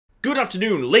Good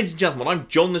afternoon, ladies and gentlemen, I'm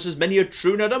John, this is many a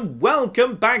true nerd, and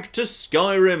welcome back to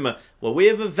Skyrim, where we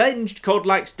have avenged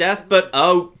Kodlak's death, but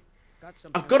oh,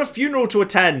 I've got a funeral to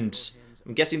attend.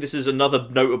 I'm guessing this is another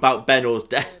note about Benor's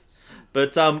death.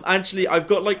 But, actually, I've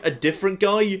got, like, a different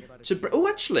guy to... Oh,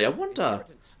 actually, I wonder.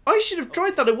 I should have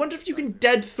tried that. I wonder if you can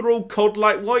dead throw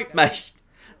Kodlak Whitemane.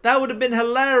 That would have been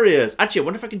hilarious. Actually, I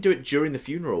wonder if I can do it during the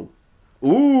funeral.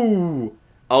 Ooh.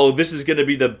 Oh, this is going to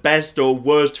be the best or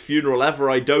worst funeral ever,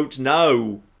 I don't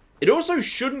know. It also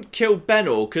shouldn't kill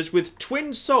Benor, because with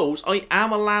twin souls, I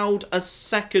am allowed a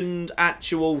second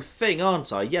actual thing,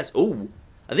 aren't I? Yes. Ooh.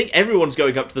 I think everyone's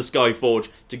going up to the Skyforge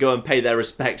to go and pay their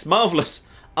respects. Marvellous.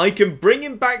 I can bring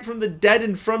him back from the dead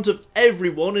in front of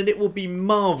everyone, and it will be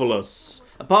marvellous.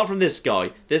 Apart from this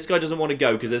guy. This guy doesn't want to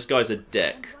go, because this guy's a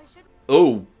dick.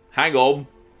 Ooh. Hang on.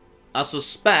 I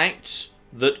suspect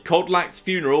that Kodlak's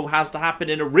funeral has to happen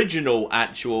in original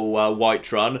actual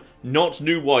Whiterun, not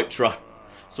new Whiterun.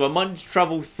 So I might need to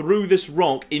travel through this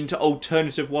rock into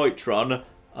alternative Whiterun.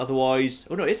 Otherwise...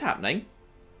 Oh no, it's happening.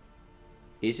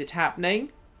 Is it happening?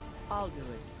 I'll do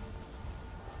it.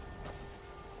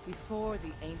 Before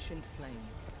the ancient flame.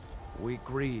 We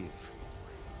grieve.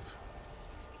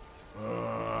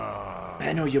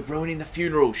 Benor, you're ruining the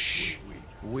funeral. Shh.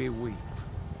 We weep.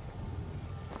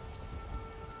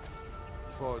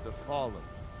 For the fallen.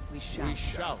 We shout. We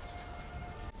shout.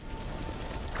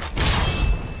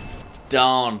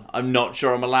 Darn, I'm not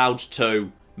sure I'm allowed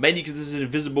to. Mainly because there's an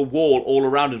invisible wall all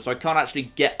around him, so I can't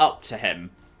actually get up to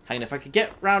him. Hang on, if I could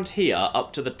get round here,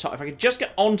 up to the top, if I could just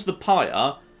get onto the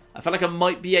pyre, I feel like I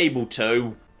might be able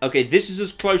to. Okay, this is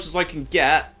as close as I can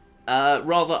get.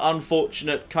 Rather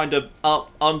unfortunate kind of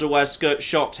up underwear skirt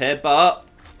shot here, but...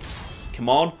 Come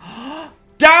on.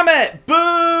 Damn it!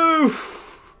 Boo!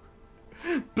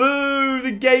 Boo!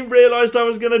 The game realised I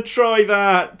was going to try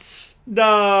that.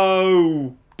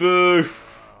 No! Boo!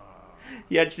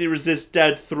 He actually resists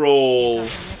dead thrall.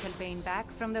 Back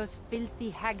from those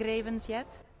filthy hag ravens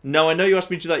yet? No, I know you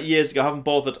asked me to do that years ago. I haven't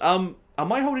bothered. Am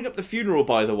I holding up the funeral,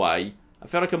 by the way? I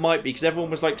feel like I might be, because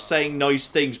everyone was, like, saying nice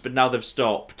things, but now they've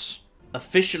stopped.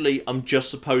 Officially, I'm just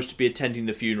supposed to be attending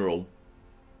the funeral.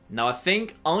 Now, I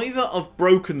think either I've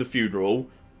broken the funeral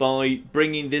by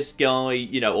bringing this guy,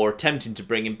 you know, or attempting to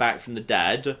bring him back from the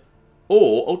dead,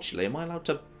 or, actually, am I allowed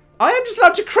to... I am just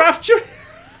allowed to craft your...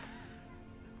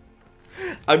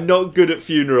 I'm not good at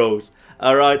funerals,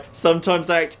 alright? Sometimes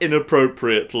I act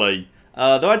inappropriately.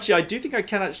 Though actually, I do think I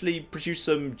can actually produce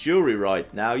some jewellery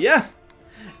right now. Yeah.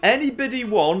 Anybody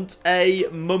want a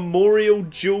memorial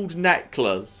jewelled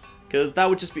necklace? Because that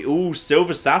would just be... Ooh,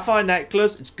 silver sapphire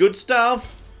necklace. It's good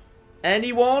stuff.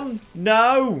 Anyone?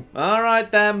 No?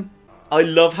 Alright then. I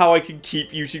love how I can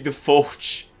keep using the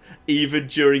forge even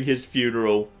during his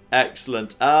funeral.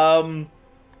 Excellent.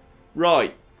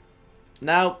 Right.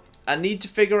 Now, I need to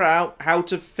figure out how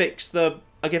to fix the...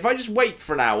 Okay, if I just wait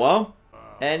for an hour...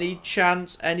 Any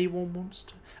chance anyone wants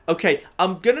to... Okay,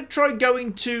 I'm going to try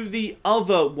going to the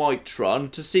other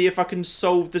Whiterun to see if I can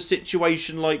solve the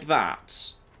situation like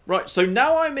that. Right, so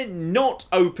now I'm in not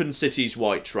Open Cities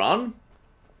Whiterun.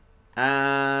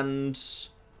 And...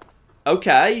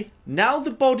 Okay, now the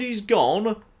body's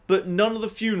gone, but none of the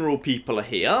funeral people are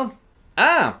here.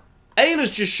 Ah,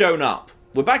 Ayla's just shown up.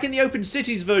 We're back in the Open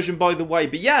Cities version, by the way.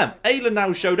 But yeah, Ayla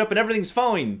now showed up and everything's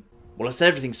fine. Well, I say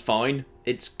everything's fine.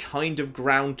 It's kind of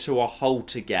ground to a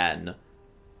halt again.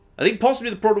 I think possibly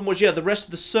the problem was, yeah, the rest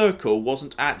of the circle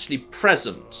wasn't actually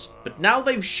present. But now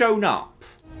they've shown up.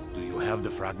 Do you have the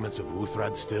fragments of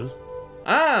Uthrad still?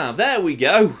 Ah, there we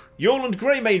go. Yorl and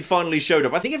Greymane finally showed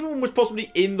up. I think everyone was possibly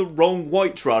in the wrong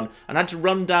Whiterun and had to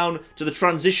run down to the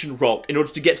transition rock in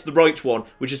order to get to the right one,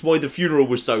 which is why the funeral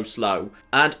was so slow.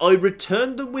 And I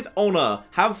returned them with honour.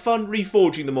 Have fun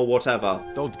reforging them or whatever.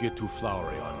 Don't get too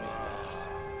flowery on me, lass.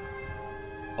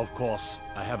 Of course,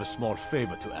 I have a small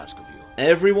favour to ask of you.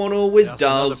 Everyone always There's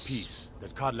does. another piece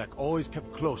that Kodlak always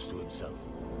kept close to himself.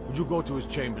 Would you go to his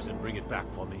chambers and bring it back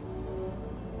for me?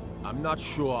 I'm not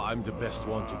sure I'm the best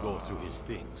one to go through his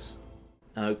things.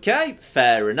 Okay,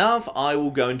 fair enough. I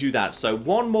will go and do that. So,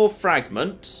 one more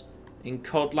fragment in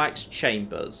Kodlak's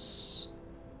chambers.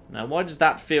 Now, why does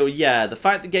that feel... Yeah, the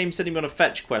fact the game's sending me on a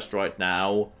fetch quest right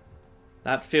now,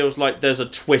 that feels like there's a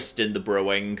twist in the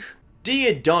brewing.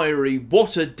 Dear diary,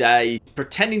 what a day.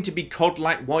 Pretending to be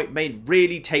Kodlak Whitemane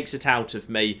really takes it out of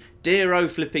me. Dear oh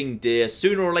flipping dear,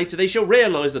 sooner or later they shall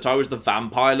realise that I was the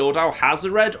vampire lord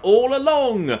Alhazared all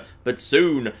along. But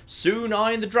soon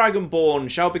I and the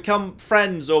Dragonborn shall become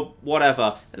friends or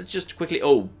whatever. Let's just quickly...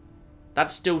 Oh,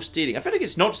 that's still stealing. I feel like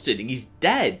it's not stealing, he's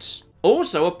dead.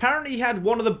 Also, apparently he had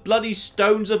one of the bloody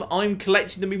stones of I'm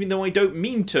collecting them even though I don't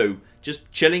mean to.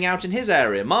 just chilling out in his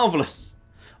area. Marvellous.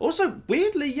 Also,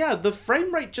 weirdly, yeah, the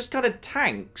frame rate just kind of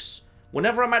tanks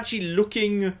whenever I'm actually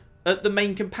looking at the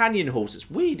main companion horse.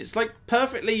 It's weird. It's like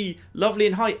perfectly lovely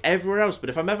and high everywhere else, but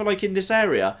if I'm ever like in this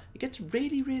area, it gets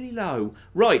really, really low.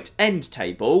 Right, end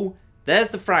table. There's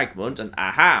the fragment, and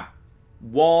aha,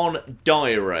 one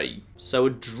diary. So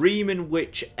a dream in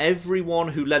which everyone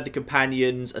who led the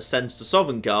companions ascends to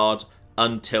Sovngarde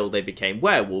until they became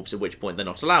werewolves, at which point they're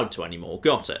not allowed to anymore.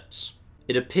 Got it.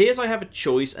 It appears I have a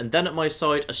choice, and then at my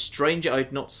side, a stranger I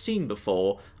had not seen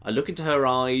before. I look into her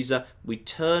eyes. We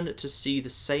turn to see the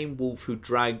same wolf who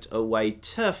dragged away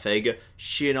Turfig.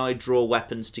 She and I draw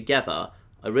weapons together.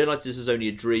 I realise this is only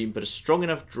a dream, but a strong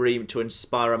enough dream to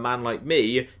inspire a man like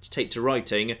me to take to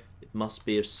writing. It must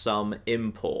be of some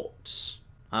import.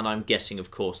 And I'm guessing,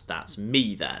 of course, that's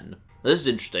me then. This is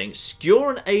interesting.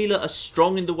 Skjor and Ayla are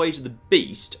strong in the ways of the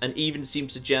beast, and even seem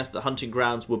to suggest that hunting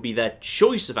grounds would be their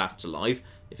choice of afterlife,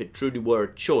 if it truly were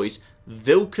a choice.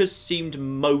 Vilkas seemed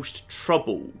most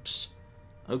troubled.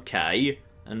 Okay,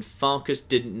 and Farkas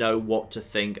didn't know what to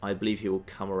think. I believe he will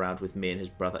come around with me and his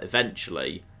brother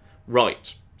eventually.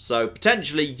 Right, so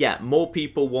potentially, yeah, more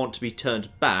people want to be turned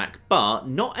back, but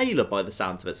not Ayla by the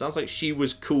sounds of it. Sounds like she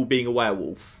was cool being a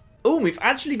werewolf. Oh, we've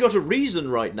actually got a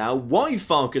reason right now why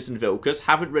Farkas and Vilkas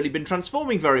haven't really been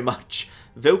transforming very much.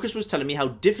 Vilkas was telling me how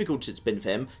difficult it's been for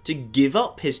him to give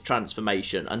up his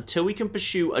transformation. Until we can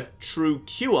pursue a true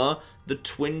cure, the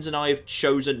twins and I have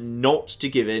chosen not to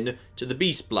give in to the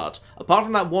beast blood. Apart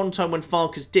from that one time when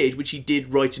Farkas did, which he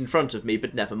did right in front of me,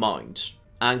 but never mind.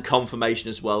 And confirmation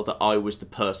as well that I was the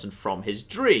person from his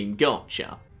dream.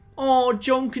 Gotcha. Oh,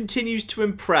 John continues to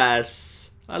impress.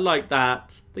 I like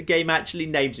that. The game actually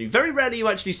names me. Very rarely you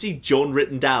actually see John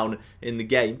written down in the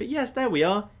game. But yes, there we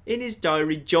are. In his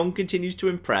diary, John continues to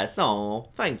impress. Aw,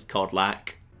 thanks,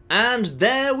 Kodlak. And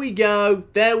there we go.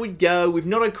 There we go. We've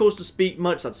not had cause to speak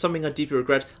much. That's something I deeply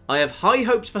regret. I have high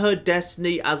hopes for her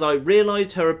destiny, as I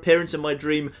realised her appearance in my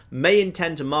dream may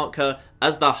intend to mark her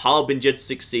as the harbinger to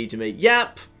succeed to me.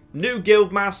 Yep. New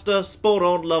guildmaster. Spot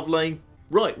on. Lovely.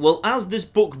 Right, well, as this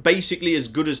book basically as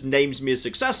good as names me a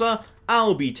successor,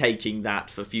 I'll be taking that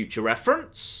for future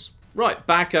reference. Right,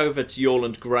 back over to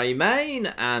Yorland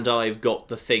Greymane, and I've got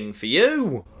the thing for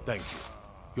you. Thank you.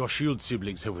 Your shield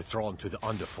siblings have withdrawn to the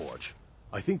Underforge.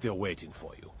 I think they're waiting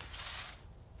for you.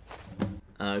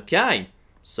 Okay,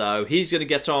 so he's going to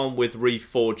get on with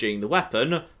reforging the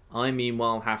weapon. I,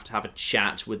 meanwhile, have to have a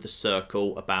chat with the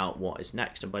Circle about what is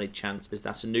next. And by any chance, is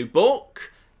that a new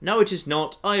book? No, it is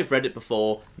not. I have read it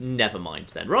before. Never mind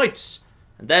then. Right.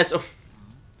 And there's... Oh,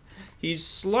 he's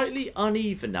slightly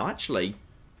uneven now. Actually,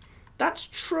 that's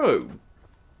true.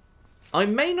 I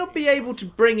may not be able to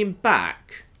bring him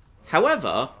back.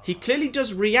 However, he clearly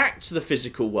does react to the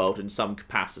physical world in some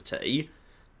capacity.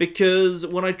 Because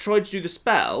when I tried to do the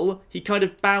spell, he kind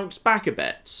of bounced back a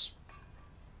bit.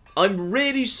 I'm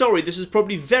really sorry. This is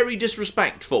probably very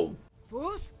disrespectful.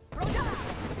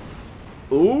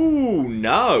 Ooh,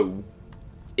 no.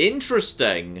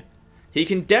 Interesting. He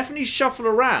can definitely shuffle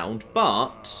around,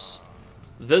 but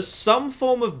there's some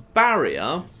form of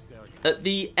barrier at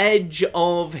the edge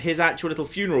of his actual little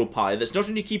funeral pyre that's not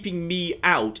only keeping me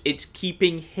out, it's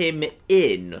keeping him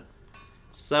in.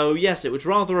 So, yes, it would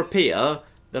rather appear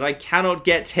that I cannot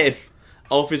get him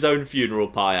off his own funeral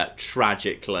pyre,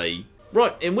 tragically.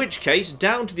 Right, in which case,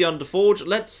 down to the Underforge,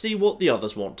 let's see what the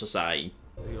others want to say.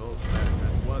 The old man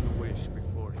had one wish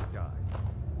before he died,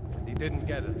 and he didn't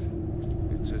get it.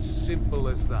 It's as simple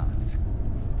as that.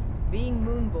 Being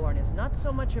Moonborn is not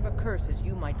so much of a curse as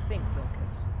you might think,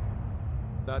 Vilkas.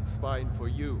 That's fine for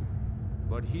you,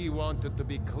 but he wanted to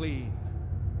be clean.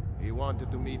 He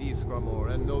wanted to meet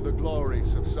Iskramor and know the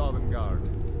glories of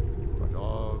Sovngarde, but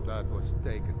all that was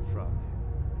taken from him.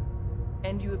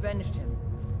 And you avenged him.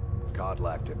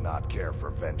 Kodlak did not care for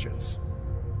vengeance.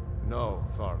 No,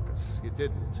 Farkas, he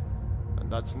didn't. And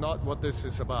that's not what this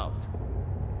is about.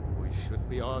 We should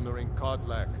be honoring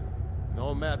Kodlak,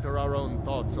 no matter our own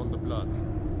thoughts on the blood.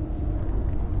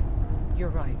 You're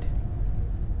right.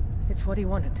 It's what he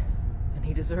wanted, and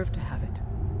he deserved to have it.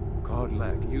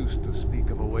 Kodlak used to speak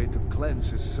of a way to cleanse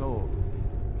his soul,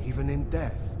 even in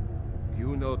death.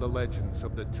 You know the legends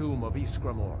of the tomb of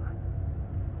Iskramor.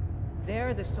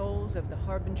 There, the souls of the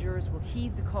Harbingers will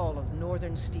heed the call of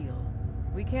Northern Steel.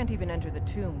 We can't even enter the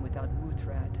tomb without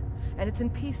Wuthrad, and it's in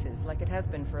pieces like it has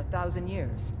been for 1,000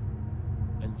 years.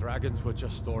 And dragons were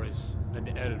just stories,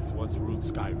 and elves once ruled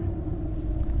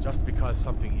Skyrim. Just because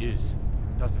something is,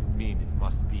 doesn't mean it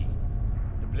must be.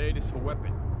 The blade is a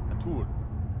weapon, a tool.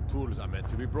 Tools are meant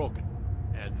to be broken,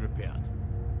 and repaired.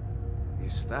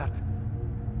 Is that...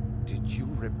 Did you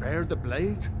repair the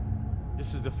blade?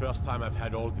 This is the first time I've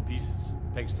had all the pieces,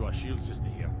 thanks to our shield sister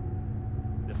here.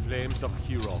 The flames of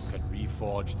Hero can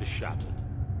reforge the shattered.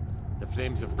 The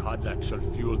flames of Kodlak shall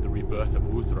fuel the rebirth of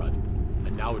Uthrad,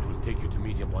 and now it will take you to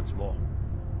meet him once more.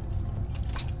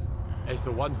 As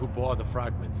the one who bore the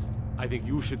fragments, I think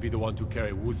you should be the one to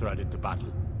carry Uthrad into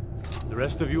battle. The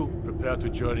rest of you, prepare to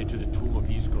journey to the tomb of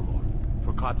Ysgramor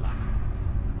for Kodlak.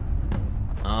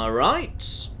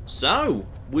 Alright, so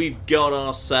we've got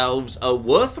ourselves a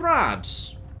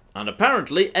Wuthrad. And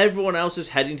apparently everyone else is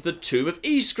heading to the tomb of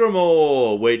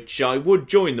Ysgramor, which I would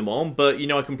join them on, but you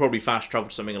know I can probably fast travel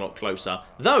to something a lot closer.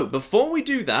 Though, before we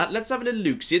do that, let's have a little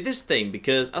look-see at this thing,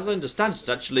 because as I understand it's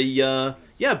actually, yeah,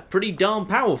 pretty darn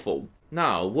powerful.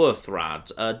 Now,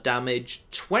 Wuthrad, damage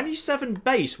 27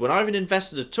 base when I haven't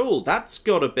invested at all. That's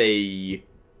gotta be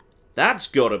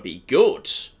good.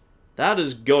 That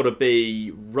has gotta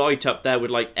be right up there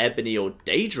with like Ebony or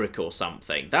Daedric or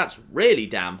something. That's really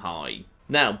damn high.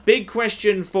 Now, big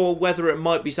question for whether it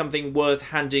might be something worth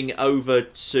handing over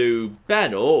to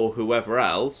Benor or whoever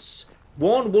else.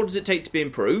 One, what does it take to be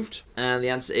improved? And the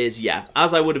answer is, yeah,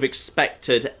 as I would have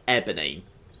expected, Ebony.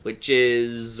 Which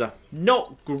is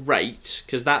not great,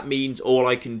 because that means all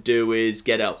I can do is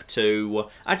get up to...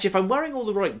 Actually, if I'm wearing all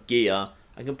the right gear,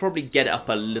 I can probably get it up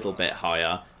a little bit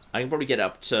higher. I can probably get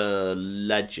up to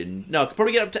Legend. No, I can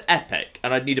probably get up to Epic,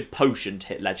 and I'd need a potion to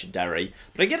hit Legendary.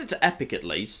 But I get it to Epic at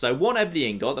least, so one Ebony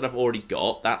Ingot that I've already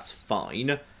got, that's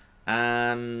fine.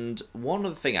 And one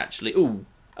other thing, actually. Ooh,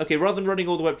 okay, rather than running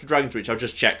all the way up to Dragon's Reach, I'll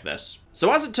just check this.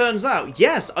 So as it turns out,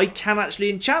 yes, I can actually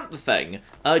enchant the thing.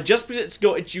 Just because it's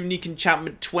got its unique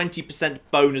enchantment, 20%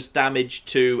 bonus damage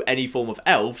to any form of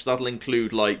elves, that'll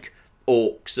include, like,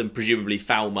 orcs and presumably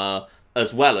Falmer,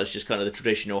 as well as just kind of the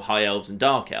traditional high elves and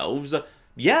dark elves.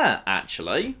 Yeah,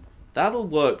 actually, that'll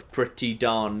work pretty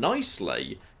darn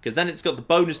nicely. Because then it's got the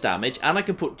bonus damage, and I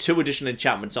can put 2 additional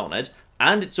enchantments on it,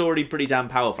 and it's already pretty damn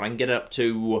powerful. I can get it up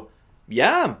to...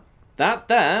 Yeah, that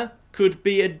there could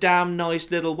be a damn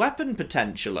nice little weapon,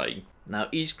 potentially. Now,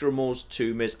 Ysgramor's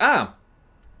tomb is... Ah!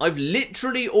 I've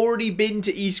literally already been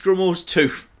to Ysgramor's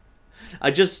tomb.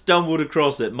 I just stumbled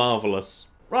across it. Marvellous.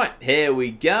 Right, here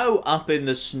we go. Up in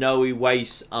the snowy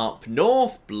wastes up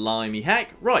north. Blimey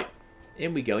heck. Right,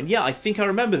 in we go. And yeah, I think I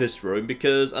remember this room,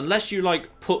 because unless you,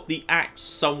 like, put the axe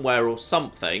somewhere or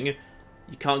something,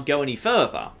 you can't go any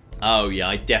further. Oh yeah,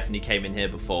 I definitely came in here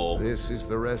before. This is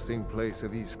the resting place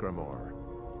of Ysgramor,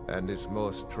 and its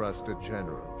most trusted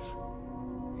generals.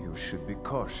 You should be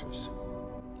cautious.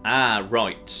 Ah,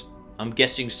 right. I'm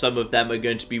guessing some of them are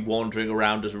going to be wandering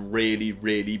around as really,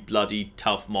 really bloody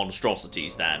tough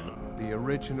monstrosities then. The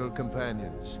original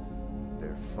companions.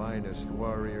 Their finest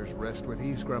warriors rest with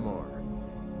Ysgramor.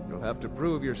 You'll have to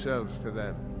prove yourselves to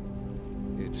them.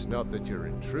 It's not that you're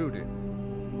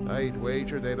intruding. I'd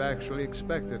wager they've actually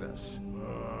expected us.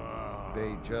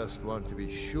 They just want to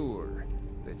be sure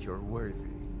that you're worthy.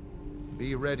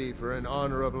 Be ready for an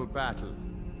honorable battle.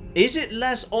 Is it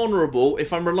less honourable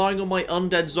if I'm relying on my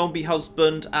undead zombie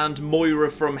husband and Moira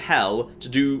from Hell to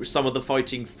do some of the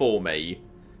fighting for me?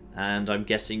 And I'm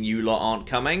guessing you lot aren't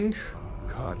coming?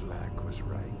 Kodlak was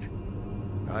right.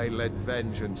 I let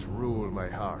vengeance rule my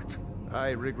heart. I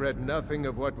regret nothing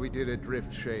of what we did at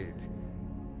Driftshade.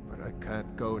 But I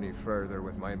can't go any further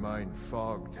with my mind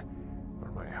fogged or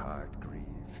my heart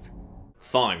grieved.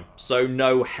 Fine, so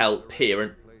no help here.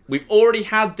 And we've already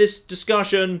had this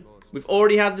discussion.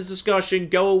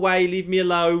 Go away, leave me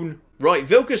alone. Right,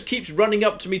 Vilkas keeps running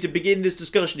up to me to begin this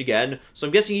discussion again, so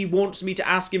I'm guessing he wants me to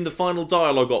ask him the final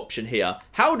dialogue option here.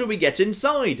 How do we get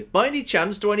inside? By any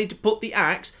chance, do I need to put the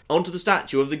axe onto the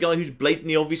statue of the guy who's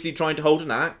blatantly obviously trying to hold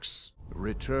an axe?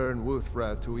 Return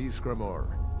Wuthrad to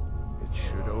Ysgramor. It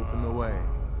should open the way.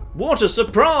 What a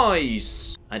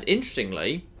surprise! And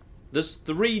interestingly, there's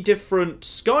 3 different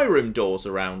Skyrim doors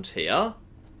around here.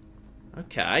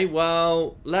 Okay,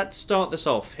 well, let's start this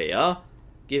off here.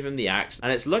 Give him the axe.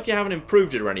 And it's lucky I haven't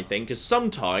improved it or anything, because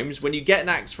sometimes when you get an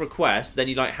axe for a quest, then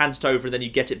you like hand it over and then you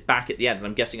get it back at the end. And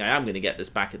I'm guessing I am going to get this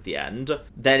back at the end.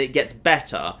 Then it gets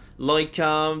better. Like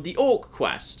the Orc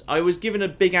quest. I was given a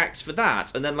big axe for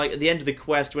that. And then like at the end of the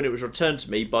quest, when it was returned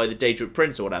to me by the Daedric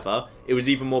Prince or whatever, it was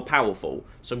even more powerful.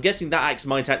 So I'm guessing that axe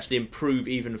might actually improve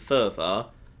even further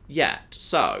yet.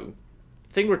 So,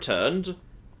 thing returned.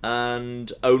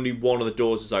 And only one of the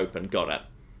doors is open. Got it.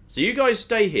 So you guys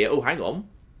stay here. Oh, hang on.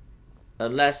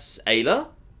 Unless... Ayla?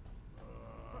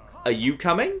 Are you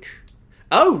coming?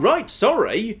 Oh, right.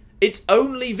 Sorry. It's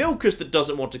only Vilkas that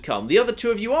doesn't want to come. The other 2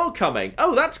 of you are coming.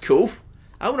 Oh, that's cool.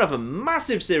 I'm going to have a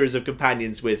massive series of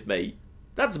companions with me.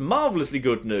 That's marvellously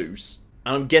good news.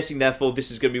 And I'm guessing, therefore,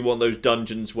 this is going to be one of those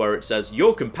dungeons where it says,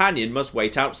 your companion must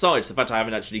wait outside. So the fact I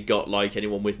haven't actually got, like,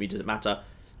 anyone with me doesn't matter.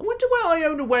 I wonder where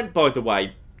Iona went, by the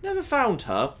way. Never found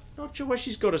her. Not sure where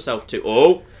she's got herself to.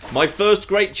 Oh, my first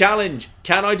great challenge.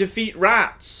 Can I defeat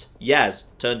rats? Yes,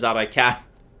 turns out I can.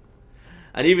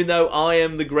 And even though I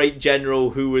am the great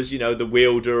general who was, you know, the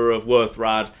wielder of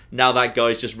Worthrad, now that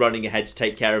guy's just running ahead to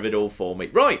take care of it all for me.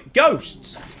 Right,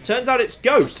 ghosts. Turns out it's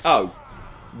ghosts. Oh,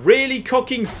 really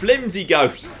cocking flimsy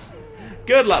ghosts.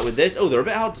 Good luck with this. Oh, they're a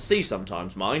bit hard to see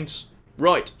sometimes, mind.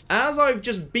 Right, as I've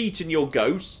just beaten your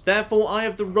ghosts, therefore I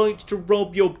have the right to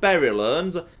rob your burial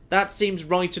urns. That seems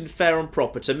right and fair and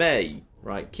proper to me.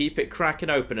 Right, keep it cracking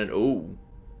open and... ooh.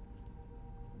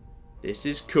 This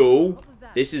is cool.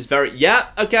 This is very... yeah,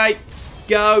 okay.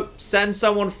 Go. Send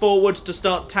someone forward to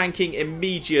start tanking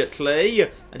immediately.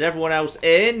 And everyone else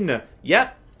in.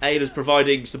 Yep. Ayla's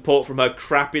providing support from her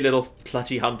crappy little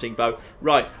bloody hunting bow.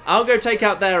 Right, I'll go take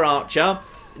out their archer.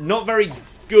 Not very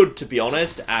good, to be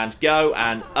honest. And go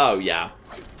and... oh, yeah.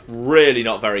 Really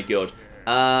not very good.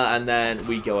 And then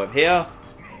we go over here.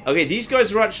 Okay, these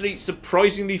guys are actually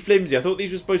surprisingly flimsy. I thought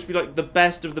these were supposed to be, like, the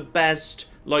best of the best,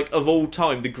 like, of all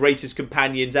time. The greatest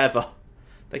companions ever.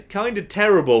 They're kind of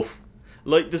terrible.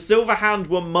 Like, the Silver Hand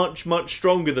were much, much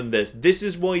stronger than this. This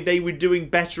is why they were doing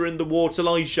better in the war till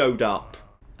I showed up.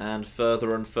 And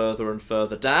further and further and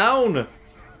further down.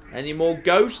 Any more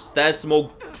ghosts? There's some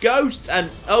more ghosts. And,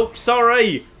 oh,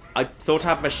 sorry. I thought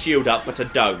I had my shield up, but I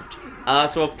don't.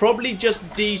 So I've probably just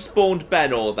despawned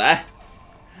Benor there.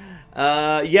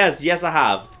 Yes, I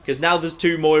have. Because now there's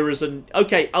two Moiras and...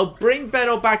 okay, I'll bring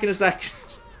Benor back in a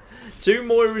second. Two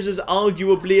Moiras is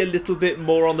arguably a little bit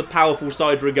more on the powerful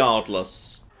side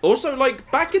regardless. Also, like,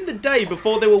 back in the day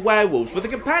before they were werewolves, were the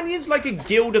companions like a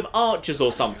guild of archers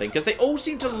or something? Because they all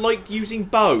seem to like using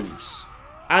bows.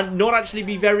 And not actually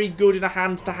be very good in a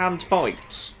hand-to-hand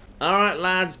fight. Alright,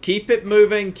 lads, keep it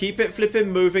moving. Keep it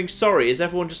flipping moving. Sorry, is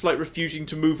everyone just, like, refusing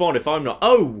to move on if I'm not?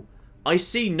 Oh! I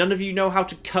see, none of you know how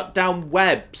to cut down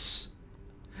webs.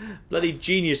 Bloody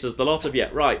geniuses, the lot of you.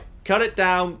 Right, cut it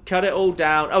down, cut it all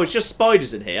down. Oh, it's just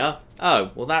spiders in here. Oh,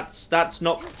 well that's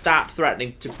not that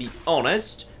threatening, to be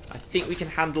honest. I think we can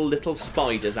handle little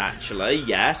spiders, actually,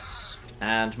 yes.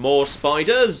 And more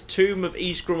spiders. Tomb of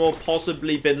Ysgramor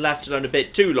possibly been left alone a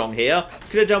bit too long here.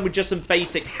 Could have done with just some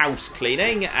basic house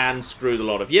cleaning, and screw the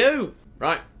lot of you.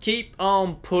 Right, keep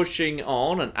on pushing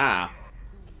on, and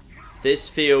this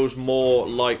feels more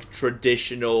like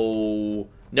traditional...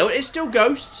 no, it is still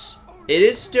ghosts. It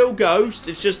is still ghosts.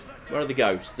 It's just... where are the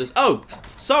ghosts? There's... oh,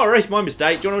 sorry, my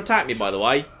mistake. Do you want to attack me, by the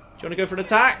way? Do you want to go for an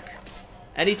attack?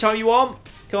 Anytime you want.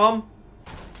 Come on.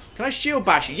 Can I shield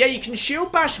bash you? Yeah, you can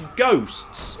shield bash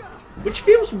ghosts. Which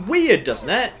feels weird, doesn't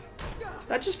it?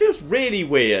 That just feels really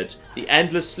weird. The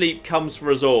endless sleep comes for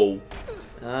us all.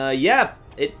 Yeah,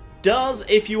 it does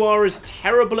if you are as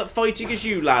terrible at fighting as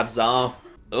you lads are.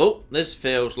 Oh, this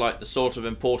feels like the sort of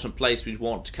important place we'd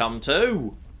want to come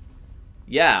to.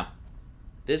 Yeah.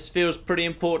 This feels pretty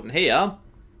important here.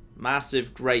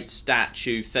 Massive great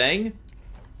statue thing.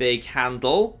 Big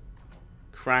handle.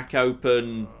 Crack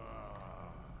open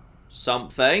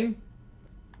something.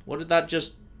 What did that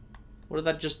just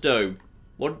do?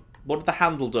 What did the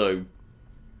handle do?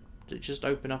 Did it just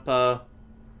open up a...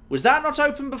 was that not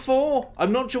open before?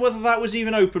 I'm not sure whether that was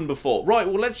even open before. Right,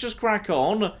 well let's just crack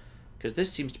on. Because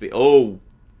this seems to be... oh.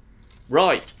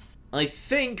 Right. I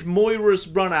think Moira's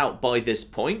run out by this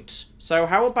point. So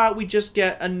how about we just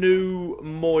get a new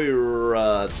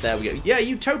Moira? There we go. Yeah,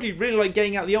 you totally really like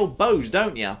getting out the old bows,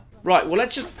 don't you? Right, well,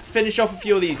 let's just finish off a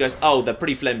few of these guys. Oh, they're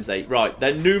pretty flimsy. Right,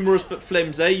 they're numerous but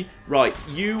flimsy. Right,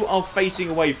 you are facing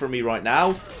away from me right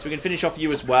now. So we can finish off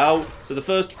you as well. So the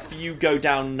first few go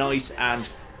down nice and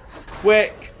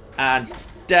quick. And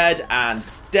dead and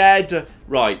dead.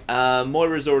 Right,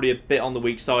 Moira's already a bit on the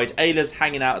weak side. Ayla's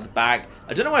hanging out at the back.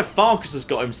 I don't know where Farkas has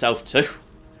got himself to.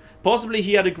 Possibly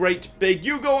he had a great big,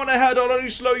 you go on ahead, I'll only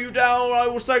slow you down, I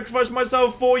will sacrifice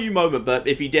myself for you moment. But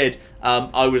if he did,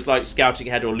 I was like scouting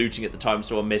ahead or looting at the time,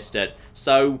 so I missed it.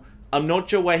 So, I'm not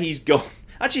sure where he's gone.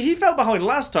 Actually, he fell behind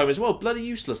last time as well. Bloody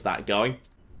useless, that guy.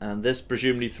 And this,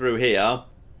 presumably through here,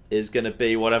 is going to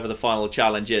be whatever the final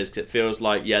challenge is. Because it feels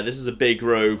like, yeah, this is a big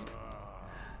room.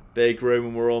 Big room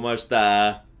and we're almost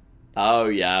there. Oh,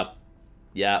 yeah.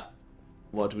 Yeah.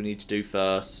 What do we need to do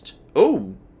first?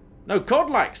 Ooh. No,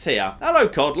 Kodlak's here. Hello,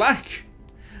 Kodlak.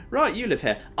 Right, you live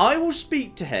here. I will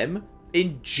speak to him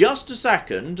in just a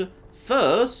second.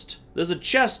 First, there's a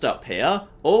chest up here.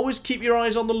 Always keep your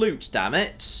eyes on the loot, damn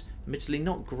it. Admittedly,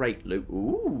 not great loot.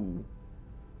 Ooh.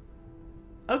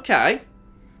 Okay.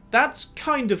 That's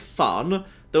kind of fun.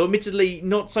 Though admittedly,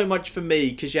 not so much for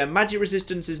me, because yeah, magic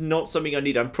resistance is not something I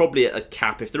need. I'm probably at a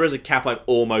cap. If there is a cap, I'm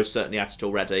almost certainly at it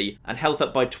already. And health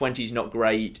up by 20 is not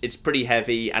great. It's pretty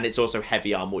heavy, and it's also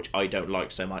heavy armor, which I don't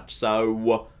like so much.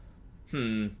 So,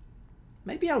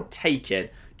 maybe I'll take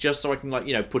it, just so I can, like,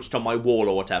 you know, put it on my wall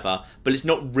or whatever. But it's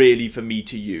not really for me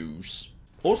to use.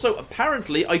 Also,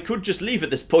 apparently, I could just leave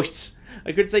at this point.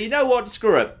 I could say, you know what,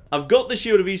 screw it. I've got the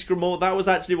Shield of Ysgramor. That was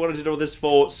actually what I did all this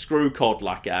for. Screw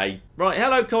Kodlak, eh? Right,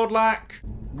 hello, Kodlak.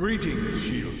 Greetings,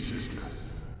 Shield Sister.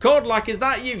 Kodlak, is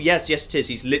that you? Yes, yes it is.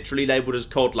 He's literally labelled as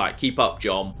Kodlak. Keep up,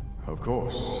 John. Of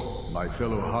course. My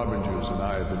fellow Harbingers and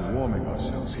I have been warming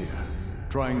ourselves here,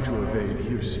 trying to evade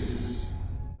hearsay.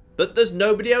 But there's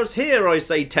nobody else here, I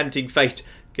say, tempting fate.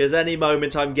 Because any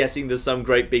moment I'm guessing there's some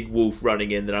great big wolf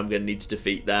running in that I'm going to need to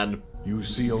defeat then. You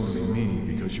see only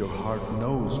me because your heart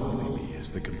knows only me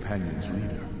as the companion's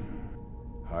leader.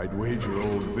 I'd wager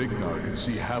old Vignar could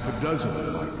see half a dozen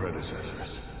of my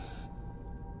predecessors.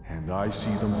 And I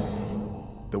see them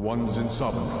all. The ones in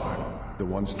Sovngarde, the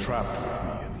ones trapped with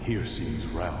me in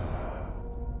Hircines' realm.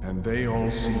 And they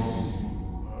all see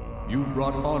you. You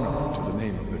brought honor to the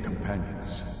name of the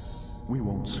companions. We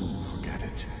won't soon forget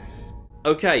it.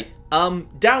 Okay,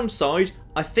 downside,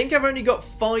 I think I've only got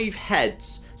 5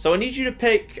 heads. So I need you to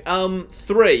pick,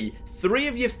 3. 3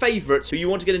 of your favourites who you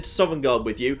want to get into Sovngarde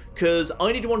with you, because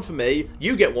I need one for me.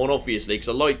 You get one, obviously, because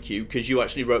I like you, because you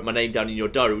actually wrote my name down in your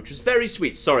diary, which was very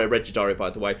sweet. Sorry, I read your diary, by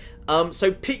the way.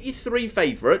 So pick your 3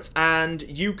 favourites, and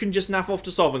you can just naff off to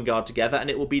Sovngarde together,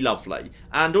 and it will be lovely.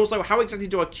 And also, how exactly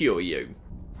do I cure you?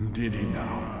 Did he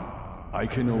now? I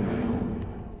can only hope.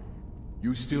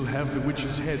 You still have the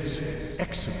witches' heads.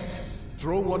 Excellent.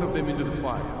 Throw one of them into the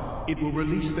fire. It will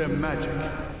release their magic.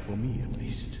 For me, at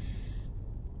least.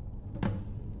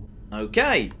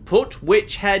 Okay, put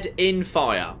witch head in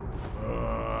fire.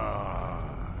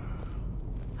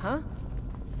 Huh?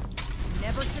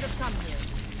 Never should have come here.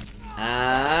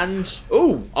 And...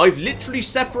 ooh, I've literally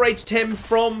separated him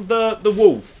from the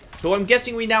wolf, who I'm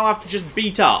guessing we now have to just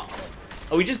beat up.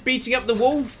 Are we just beating up the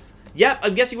wolf? Yep,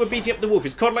 I'm guessing we're beating up the wolf.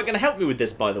 Is Kodlak going to help me with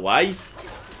this, by the way?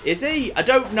 Is he? I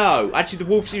don't know. Actually, the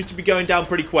wolf seems to be going down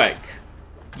pretty quick.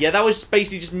 Yeah, that was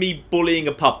basically just me bullying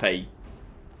a puppy.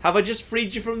 Have I just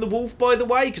freed you from the wolf, by the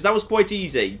way? Because that was quite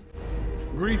easy.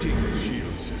 Greetings,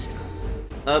 Shield Sister.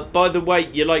 By the way,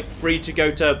 you're, like, free to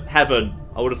go to heaven.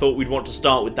 I would have thought we'd want to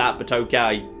start with that, but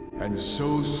okay. And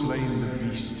so slain the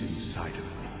beast inside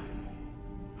of me.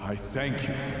 I thank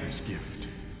you for this gift.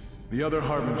 The other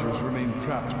Harbingers remain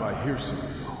trapped by hearsay.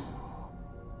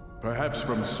 Perhaps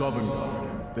from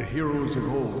Sovngarde, the heroes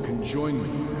of old can join me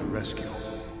in their rescue.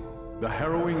 The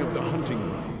harrowing of the hunting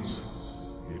grounds.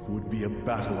 It would be a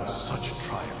battle of such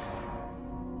triumph.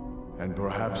 And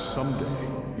perhaps someday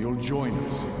you'll join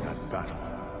us in that battle.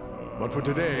 But for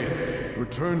today,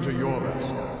 return to your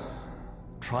rest.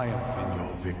 Triumph in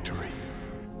your victory.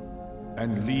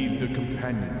 And lead the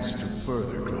companions to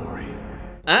further glory.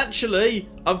 Actually,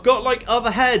 I've got, like,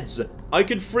 other heads. I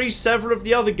could free several of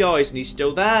the other guys, and he's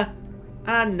still there.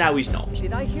 And now he's not.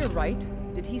 Did I hear right?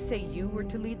 Did he say you were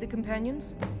to lead the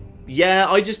companions? Yeah,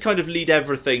 I just kind of lead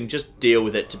everything. Just deal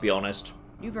with it, to be honest.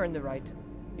 You've earned the right.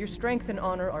 Your strength and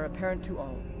honor are apparent to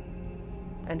all.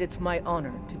 And it's my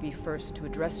honor to be first to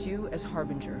address you as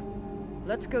Harbinger.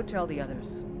 Let's go tell the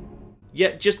others.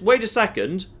 Yeah, just wait a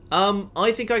second.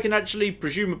 I think I can actually,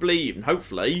 presumably, and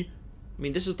hopefully... I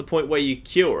mean, this is the point where you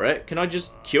cure it. Can I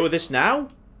just cure this now?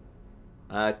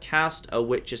 Cast a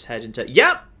witch's head into...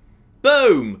 Yep!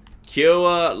 Boom!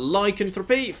 Cure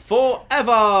lycanthropy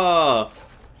forever!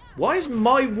 Why is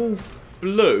my wolf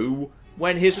blue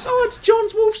when his was... Oh, it's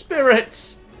John's wolf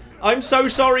spirit! I'm so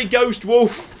sorry, ghost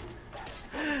wolf.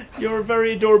 You're a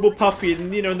very adorable puppy,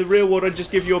 and, you know, in the real world I'd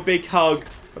just give you a big hug.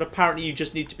 But apparently you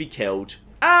just need to be killed.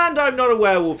 And I'm not a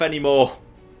werewolf anymore.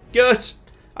 Good.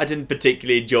 I didn't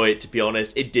particularly enjoy it, to be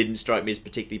honest. It didn't strike me as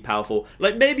particularly powerful.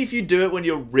 Like, maybe if you do it when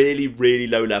you're really, really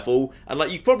low level, and,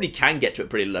 like, you probably can get to a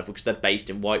pretty low level because they're based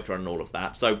in Whiterun and all of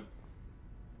that. So,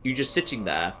 you're just sitting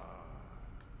there.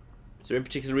 Is there any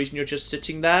particular reason you're just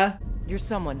sitting there? You're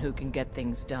someone who can get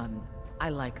things done. I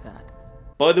like that.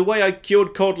 By the way, I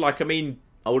cured Kodlak. I mean,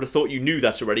 I would have thought you knew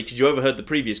that already because you overheard the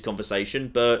previous conversation,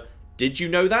 but did you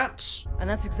know that? And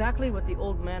that's exactly what the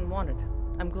old man wanted.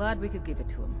 I'm glad we could give it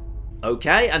to him.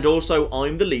 Okay, and also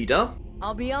I'm the leader.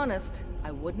 I'll be honest, I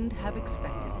wouldn't have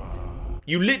expected it.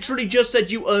 You literally just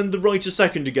said you earned the right a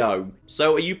second ago.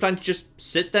 So are you planning to just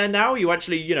sit there now? Or are you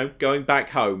actually, you know, going back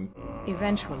home?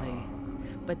 Eventually.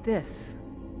 But this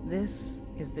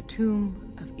is the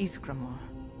tomb of Ysgramor.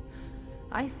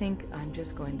 I think I'm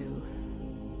just going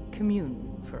to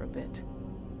commune for a bit.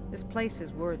 This place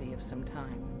is worthy of some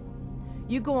time.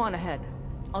 You go on ahead.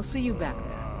 I'll see you back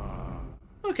there.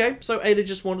 Okay, so Ayla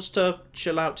just wants to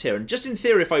chill out here. And just in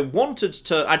theory, if I wanted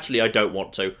to... Actually, I don't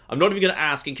want to. I'm not even going to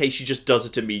ask in case she just does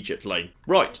it immediately.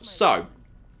 Right, so...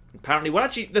 Apparently, well,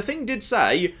 actually, the thing did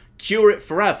say, cure it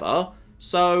forever.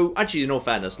 So, actually, in all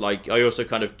fairness, like, I also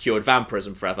kind of cured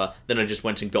vampirism forever. Then I just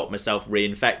went and got myself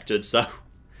reinfected, so...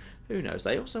 Who knows,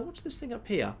 eh? Also, what's this thing up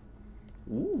here?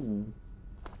 Ooh.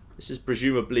 This is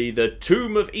presumably the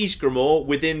Tomb of Ysgramor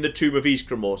within the Tomb of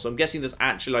Ysgramor. So I'm guessing there's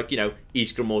actually, like, you know,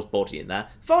 Ysgramor's body in there.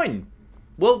 Fine.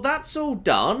 Well, that's all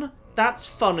done. That's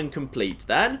fun and complete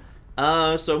then.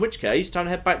 So in which case, time to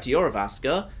head back to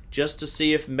Yoravaska just to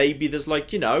see if maybe there's,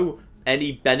 like, you know,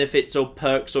 any benefits or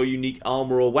perks or unique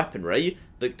armor or weaponry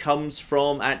that comes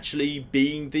from actually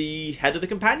being the head of the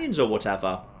companions or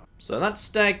whatever. So that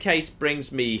staircase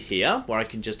brings me here, where I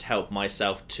can just help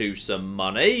myself to some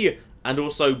money. And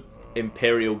also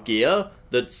Imperial gear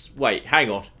that's... Wait, hang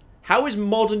on. How is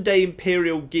modern day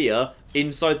Imperial gear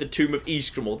inside the Tomb of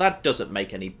Ysgramor? That doesn't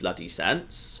make any bloody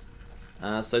sense.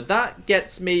 So that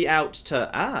gets me out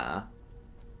to...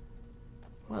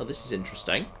 Well, this is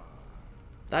interesting.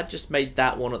 That just made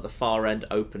that one at the far end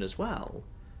open as well.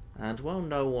 And, well,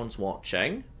 no one's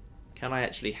watching. Can I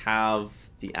actually have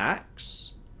the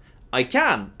axe? I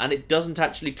can, and it doesn't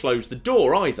actually close the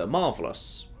door either.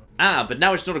 Marvellous. But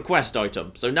now it's not a quest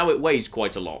item, so now it weighs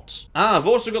quite a lot. I've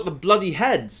also got the bloody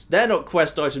heads. They're not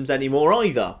quest items anymore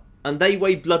either. And they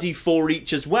weigh bloody 4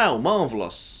 each as well.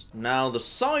 Marvellous. Now, the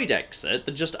side exit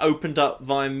that just opened up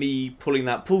via me pulling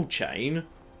that pull chain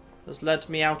has led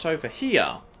me out over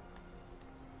here.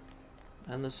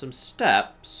 And there's some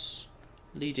steps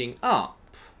leading up.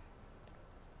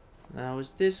 Now,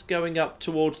 is this going up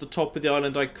towards the top of the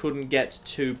island I couldn't get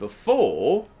to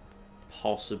before?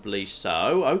 Possibly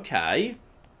so. Okay.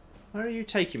 Where are you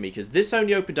taking me? Because this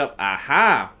only opened up...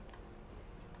 Aha!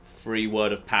 Free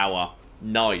word of power.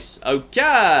 Nice.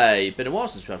 Okay. Been a while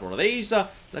since we've had one of these.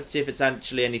 Let's see if it's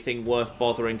actually anything worth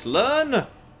bothering to learn.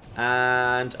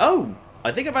 And... Oh!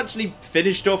 I think I've actually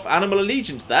finished off Animal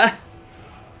Allegiance there.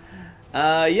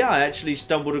 Yeah, I actually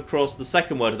stumbled across the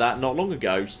second word of that not long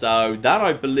ago. So that,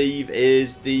 I believe,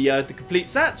 is the complete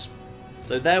set.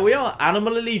 So there we are.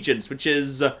 Animal Allegiance, which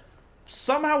is...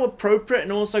 somehow appropriate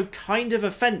and also kind of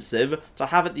offensive to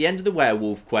have at the end of the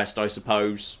werewolf quest, I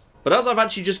suppose. But as I've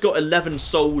actually just got 11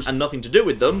 souls and nothing to do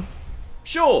with them,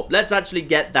 sure, let's actually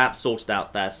get that sorted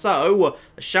out there. So,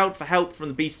 a shout for help from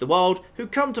the beasts of the wild who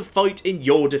come to fight in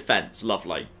your defense.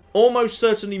 Lovely. Almost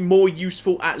certainly more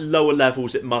useful at lower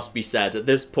levels, it must be said. At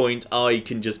this point, I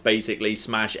can just basically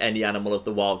smash any animal of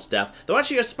the wild to death. Though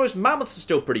actually, I suppose mammoths are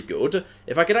still pretty good.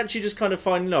 If I could actually just kind of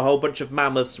find, you know, a whole bunch of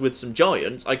mammoths with some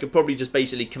giants, I could probably just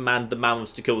basically command the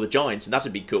mammoths to kill the giants, and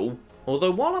that'd be cool.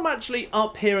 Although, while I'm actually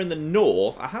up here in the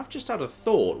north, I have just had a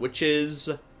thought, which is...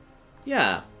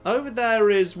 Yeah, over there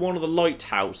is one of the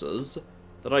lighthouses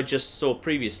that I just saw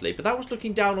previously, but that was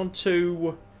looking down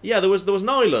onto... Yeah, there was an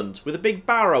island with a big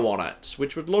barrow on it,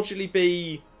 which would logically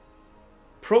be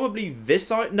probably this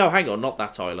island. No, hang on, not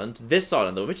that island. This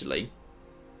island, though, admittedly.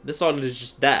 This island is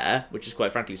just there, which is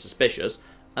quite frankly suspicious.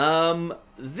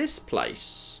 This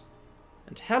place.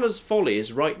 And Hella's Folly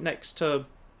is right next to...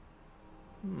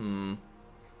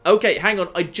 Okay, hang on.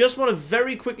 I just want to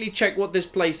very quickly check what this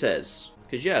place is.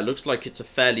 Because, yeah, it looks like it's a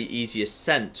fairly easy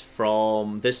ascent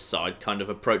from this side, kind of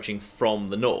approaching from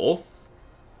the north.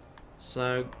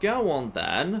 So, go on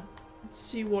then. Let's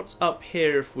see what's up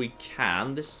here if we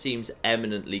can. This seems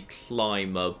eminently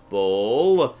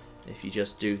climbable. If you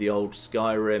just do the old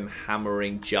Skyrim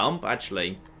hammering jump.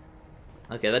 Actually,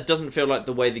 okay, that doesn't feel like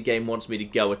the way the game wants me to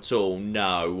go at all.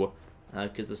 No.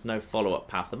 Because there's no follow-up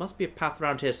path. There must be a path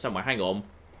around here somewhere. Hang on.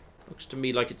 Looks to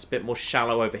me like it's a bit more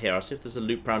shallow over here. I'll see if there's a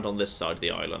loop round on this side of the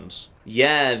island.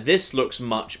 Yeah, this looks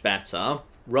much better.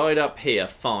 Right up here,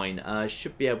 fine. I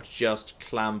should be able to just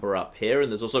clamber up here.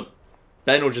 And there's also...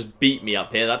 Ben will just beat me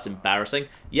up here. That's embarrassing.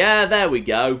 Yeah, there we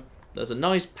go. There's a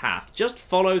nice path. Just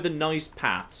follow the nice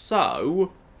path.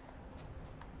 So...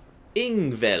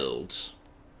 Ingvild.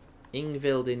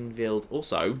 Ingvild.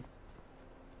 Also,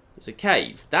 there's a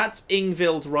cave. That's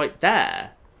Ingvild right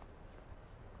there.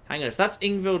 Hang on, if that's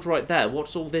Ingvild right there,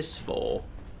 what's all this for?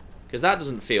 Because that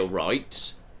doesn't feel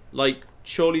right. Like,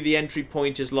 surely the entry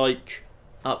point is, like...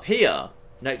 up here,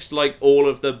 next to, like, all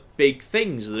of the big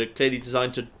things that are clearly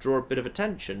designed to draw a bit of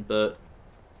attention, but...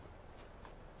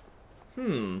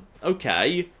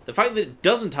 okay. The fact that it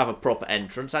doesn't have a proper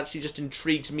entrance actually just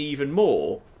intrigues me even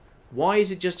more. Why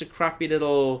is it just a crappy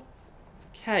little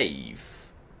cave?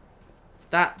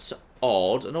 That's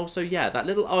odd, and also, yeah, that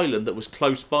little island that was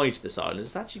close by to this island,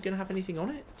 is that actually going to have anything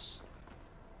on it?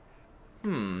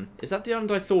 Is that the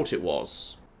island I thought it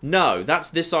was? No, that's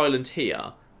this island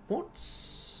here.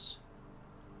 What's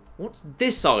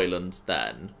this island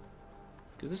then?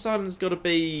 Because this island's got to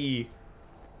be...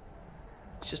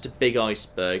 It's just a big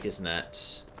iceberg, isn't it?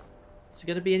 Is there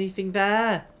going to be anything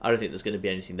there? I don't think there's going to be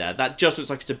anything there. That just looks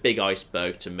like it's a big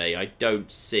iceberg to me. I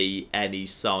don't see any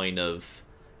sign of,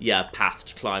 yeah, path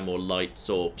to climb or lights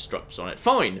or structures on it.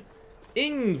 Fine.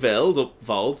 Ingvild, or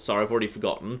Vald, sorry, I've already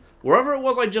forgotten. Wherever it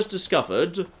was I just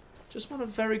discovered, just want to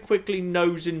very quickly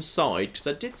nose inside, because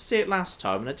I did see it last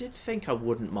time, and I did think I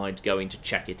wouldn't mind going to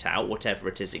check it out, whatever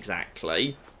it is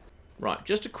exactly. Right,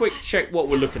 just a quick check what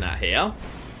we're looking at here.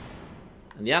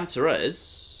 And the answer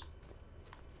is...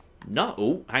 No,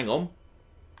 ooh, hang on.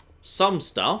 Some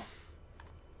stuff.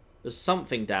 There's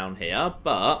something down here,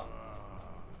 but...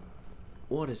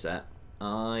 What is it?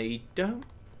 I don't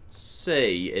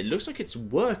see. It looks like it's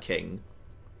working.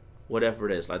 Whatever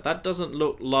it is. Like, that doesn't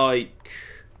look like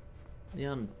the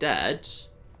undead.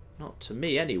 Not to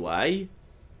me, anyway.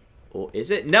 Or is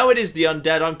it? No, it is the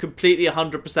undead. I'm completely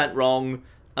 100% wrong.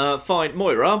 Fine.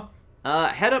 Moira,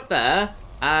 head up there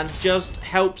and just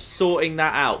help sorting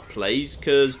that out, please.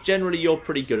 Because generally you're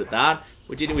pretty good at that.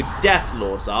 We're dealing with Death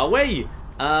Lords, are we?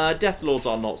 Death Lords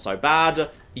are not so bad.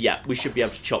 Yeah, we should be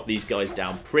able to chop these guys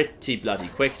down pretty bloody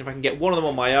quick. And if I can get one of them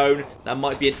on my own, that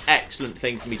might be an excellent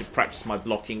thing for me to practice my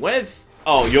blocking with.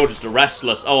 Oh, you're just a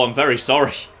restless. Oh, I'm very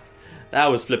sorry. That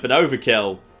was flipping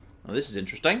overkill. Oh, this is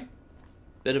interesting.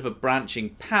 Bit of a branching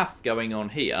path going on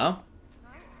here.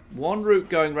 One route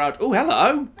going round. Oh,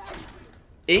 hello.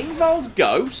 Ingvald's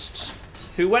ghost,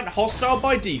 who went hostile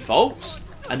by default.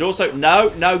 And also, no,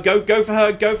 go for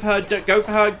her, go for her, go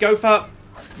for her, go for her.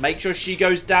 Make sure she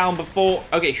goes down before...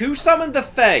 Okay, who summoned the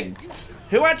thing?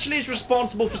 Who actually is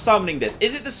responsible for summoning this?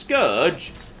 Is it the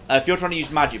Scourge? If you're trying to use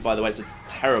magic, by the way, it's a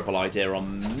terrible idea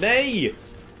on me.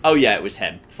 Oh, yeah, it was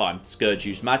him. Fine, Scourge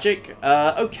used magic.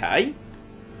 Okay.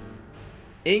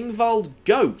 Ingvald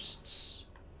ghosts.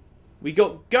 We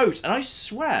got ghosts. And I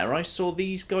swear I saw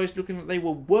these guys looking like they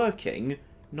were working,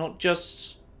 not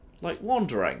just, like,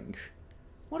 wandering.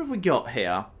 What have we got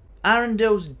here?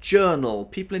 Arundel's journal.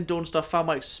 People in Dawnstar found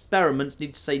my experiments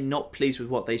need to say not pleased with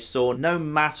what they saw. No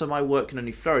matter, my work can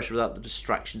only flourish without the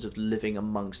distractions of living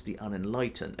amongst the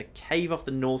unenlightened. A cave off the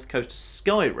north coast of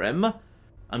Skyrim.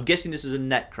 I'm guessing this is a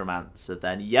necromancer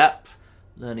then. Yep.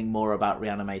 Learning more about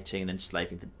reanimating and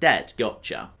enslaving the dead.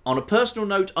 Gotcha. On a personal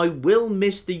note, I will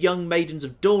miss the young maidens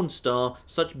of Dawnstar.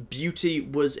 Such beauty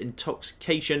was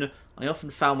intoxication. I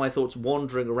often found my thoughts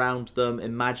wandering around them,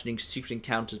 imagining secret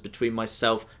encounters between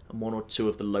myself and one or two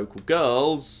of the local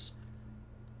girls.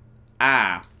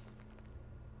 Ah.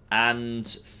 And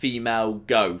female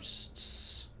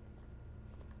ghosts.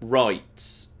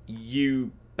 Right.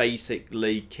 You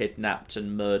basically kidnapped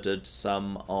and murdered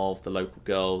some of the local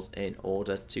girls in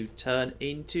order to turn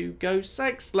into ghost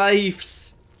sex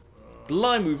slaves.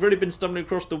 Blimey, we've really been stumbling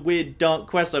across the weird dark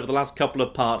quests over the last couple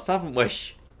of parts, haven't we?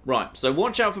 Right, so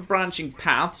watch out for branching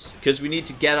paths, because we need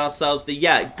to get ourselves the,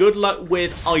 good luck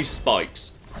with ice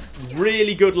spikes.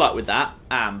 Really good luck with that.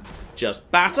 Just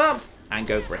batter, and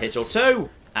go for a hit or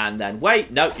two, and then wait.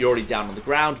 No, you're already down on the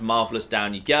ground. Marvellous,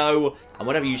 down you go. And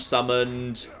whatever you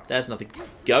summoned, there's nothing.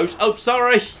 Ghost. Oh,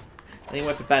 sorry. I think I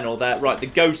went for Benor there. Right, the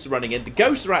ghosts are running in. The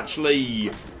ghosts are actually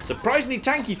surprisingly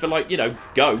tanky for, like, you know,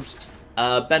 ghosts.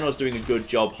 Benor's doing a good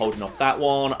job holding off that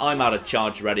one. I'm out of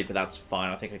charge already, but that's fine.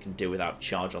 I think I can do without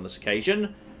charge on this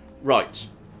occasion. Right.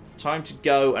 Time to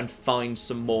go and find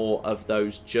some more of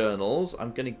those journals.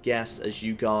 I'm going to guess as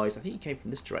you guys... I think you came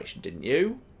from this direction, didn't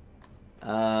you?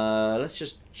 Let's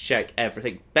just check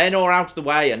everything. Benor out of the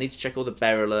way. I need to check all the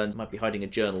burial urns. Might be hiding a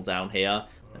journal down here.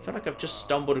 I feel like I've just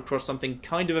stumbled across something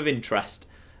kind of interest.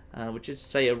 Which is to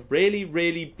say a really,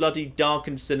 really bloody dark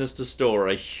and sinister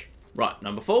story. Right,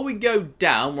 now before we go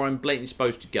down where I'm blatantly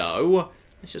supposed to go,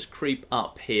 let's just creep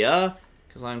up here,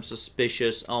 because I'm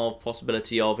suspicious of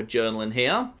possibility of a journal in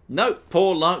here. Nope,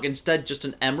 poor luck, instead just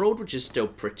an emerald, which is still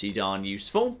pretty darn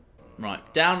useful.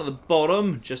 Right, down at the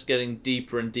bottom, just getting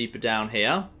deeper and deeper down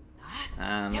here.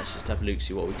 And let's just have a look,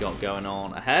 see what we've got going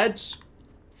on ahead.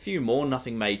 A few more,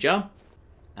 nothing major.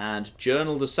 And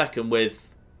journal the second with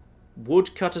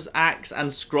woodcutter's axe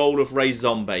and scroll of raised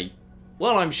zombie.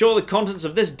 Well, I'm sure the contents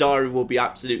of this diary will be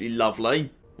absolutely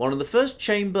lovely. While in the first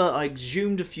chamber, I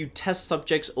exhumed a few test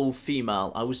subjects, all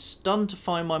female. I was stunned to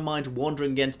find my mind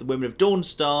wandering again to the women of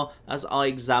Dawnstar as I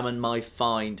examined my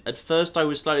find. At first, I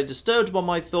was slightly disturbed by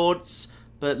my thoughts,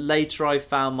 but later I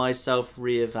found myself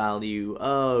reevaluate.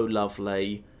 Oh,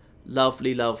 lovely.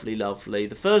 Lovely, lovely, lovely.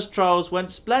 The first trials went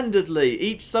splendidly.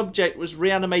 Each subject was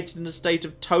reanimated in a state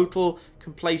of total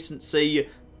complacency.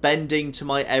 bending to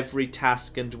my every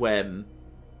task and whim.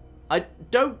 I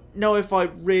don't know if I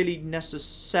really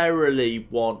necessarily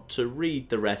want to read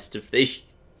the rest of these.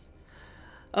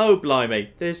 Oh,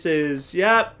 blimey. This is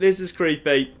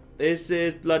creepy. This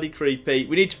is bloody creepy.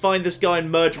 We need to find this guy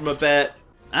and murder him a bit.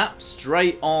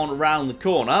 Straight on round the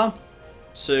corner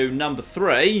to number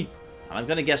 3. And I'm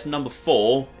going to guess number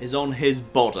 4 is on his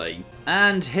body.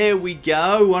 And here we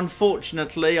go.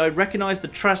 Unfortunately, I recognise the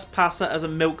trespasser as a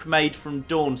milkmaid from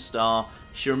Dawnstar.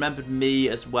 She remembered me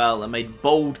as well and made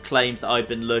bold claims that I'd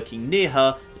been lurking near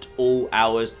her at all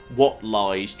hours. What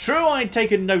lies. True, I'd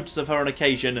taken notice of her on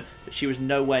occasion, but she was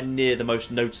nowhere near the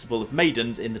most noticeable of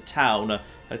maidens in the town.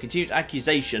 Her continued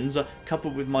accusations,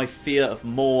 coupled with my fear of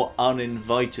more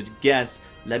uninvited guests,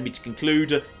 led me to conclude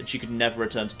that she could never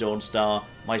return to Dawnstar.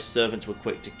 My servants were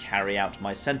quick to carry out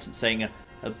my sentencing.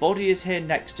 Her body is here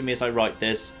next to me as I write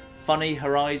this. Funny,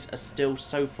 her eyes are still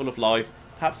so full of life.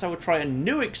 Perhaps I will try a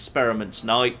new experiment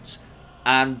tonight.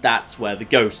 And that's where the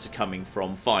ghosts are coming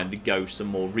from. Fine, the ghosts are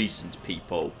more recent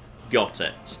people. Got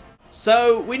it.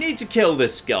 So, we need to kill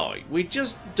this guy. We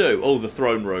just do. Oh, the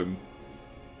throne room.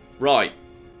 Right.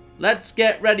 Let's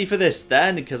get ready for this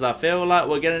then, because I feel like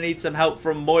we're going to need some help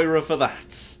from Moira for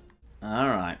that.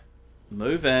 Alright.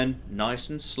 Move in.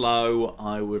 Nice and slow.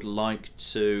 I would like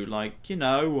to, like, you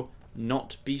know,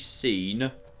 not be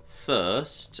seen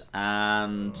first.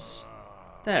 And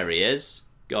there he is.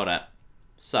 Got it.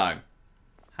 So,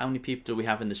 how many people do we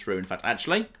have in this room? In fact,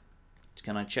 actually,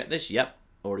 can I check this? Yep.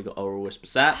 Already got Oral Whisper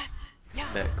set.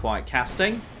 Bit of quiet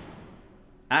casting.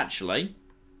 Actually,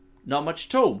 not much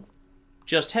at all.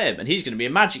 Just him, and he's going to be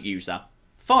a magic user.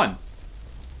 Fine.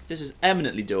 This is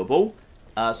eminently doable.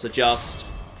 So just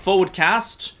forward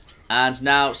cast, and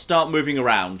now start moving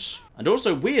around. And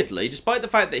also, weirdly, despite the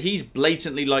fact that he's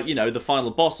blatantly, like, you know, the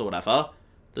final boss or whatever,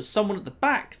 there's someone at the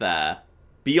back there,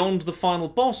 beyond the final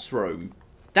boss room.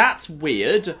 That's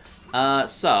weird.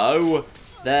 So,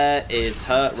 there is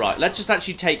her. Right, let's just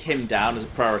actually take him down as a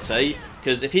priority,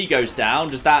 because if he goes down,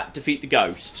 does that defeat the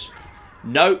ghost?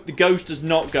 No, the ghost does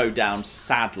not go down,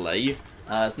 sadly.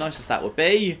 As nice as that would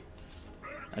be.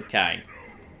 Okay.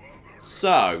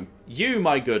 So, you,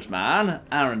 my good man,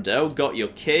 Arundel, got your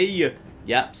key.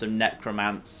 Yep, some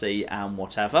necromancy and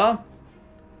whatever.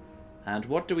 And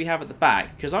what do we have at the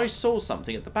back? Because I saw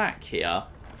something at the back here.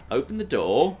 Open the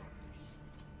door.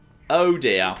 Oh,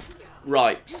 dear.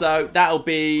 Right, so that'll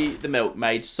be the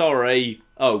milkmaid. Sorry.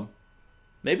 Oh,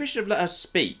 maybe I should have let her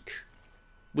speak.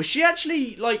 Was she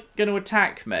actually, like, going to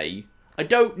attack me? I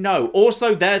don't know.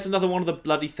 Also, there's another one of the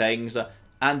bloody things.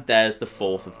 And there's the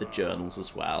 4th of the journals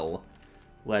as well.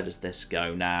 Where does this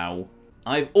go now?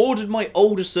 I've ordered my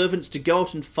older servants to go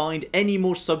out and find any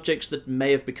more subjects that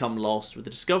may have become lost, with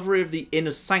the discovery of the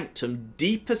inner sanctum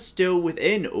deeper still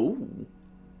within. Ooh.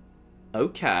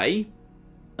 Okay.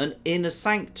 An inner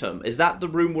sanctum. Is that the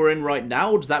room we're in right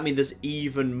now, or does that mean there's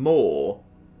even more?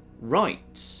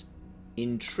 Right.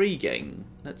 Intriguing.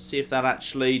 Let's see if that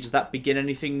actually... Does that begin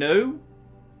anything new?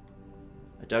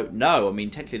 I don't know. I mean,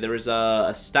 technically there is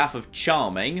a staff of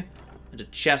charming and a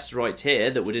chest right here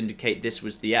that would indicate this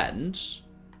was the end.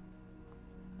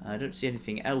 I don't see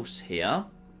anything else here.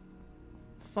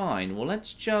 Fine. Well,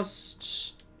 let's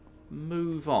just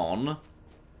move on,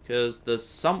 because there's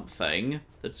something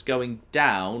that's going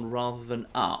down rather than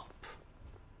up.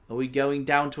 Are we going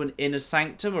down to an inner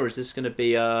sanctum, or is this going to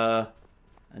be a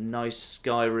nice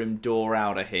Skyrim door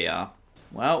out of here?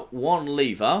 Well, one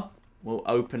lever will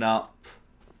open up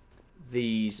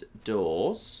these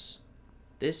doors.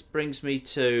 This brings me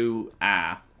to...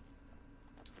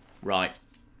 Right.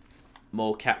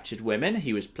 More captured women.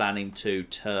 He was planning to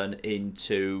turn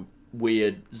into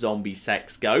weird zombie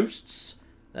sex ghosts.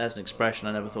 There's an expression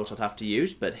I never thought I'd have to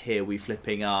use, but here we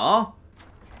flipping are.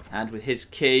 And with his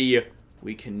key,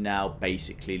 we can now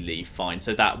basically leave. Fine.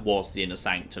 So that was the inner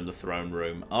sanctum, the throne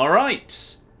room.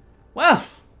 Alright. Well,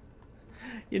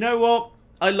 you know what?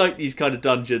 I like these kind of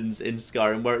dungeons in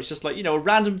Skyrim where it's just like, you know, a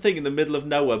random thing in the middle of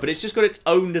nowhere, but it's just got its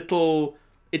own little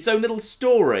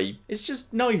story. It's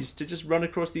just nice to just run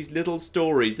across these little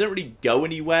stories. They don't really go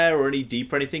anywhere or any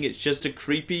deep or anything. It's just a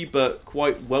creepy but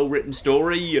quite well-written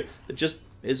story that just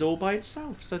is all by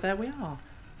itself. So there we are.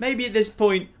 Maybe at this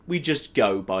point we just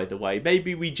go, by the way.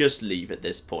 Maybe we just leave at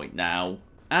this point now.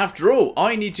 After all,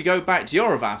 I need to go back to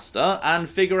Yoravasta and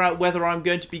figure out whether I'm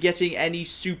going to be getting any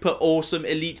super awesome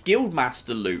elite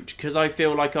guildmaster loot, because I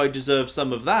feel like I deserve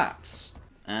some of that.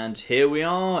 And here we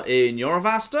are in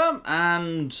Yoravasta,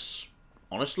 and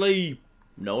honestly,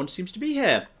 no one seems to be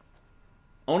here.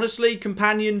 Honestly,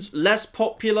 companions less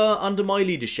popular under my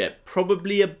leadership.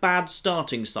 Probably a bad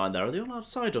starting sign there. Are they all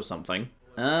outside or something?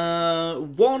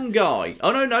 One guy.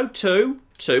 Oh, no, two.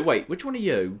 Two. Wait, which one are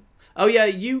you? Oh, yeah,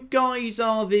 you guys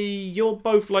are you're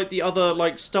both, like, the other,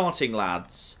 like, starting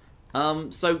lads.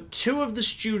 So two of the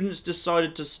students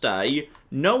decided to stay.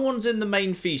 No one's in the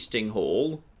main feasting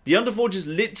hall. The Underforge is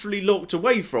literally locked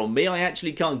away from me. I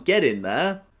actually can't get in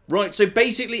there. Right, so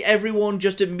basically everyone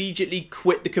just immediately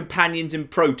quit the companions in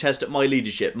protest at my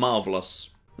leadership. Marvellous.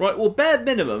 Right, well, bare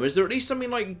minimum, is there at least something,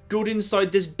 like, good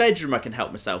inside this bedroom I can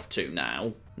help myself to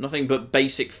now? Nothing but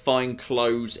basic fine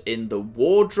clothes in the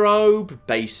wardrobe,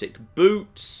 basic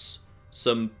boots,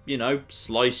 some, you know,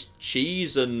 sliced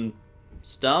cheese and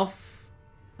stuff.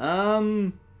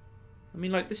 I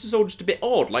mean, like, this is all just a bit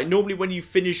odd. Like, normally when you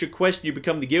finish a quest and you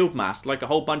become the guildmaster, like, a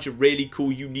whole bunch of really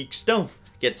cool, unique stuff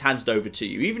gets handed over to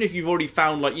you. Even if you've already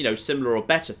found, like, you know, similar or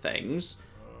better things.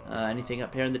 Anything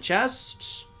up here in the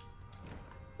chest?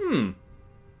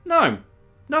 No.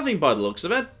 Nothing by the looks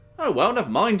of it. Oh, well, never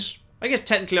mind. I guess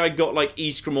technically I got, like,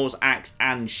 Ysgramor's axe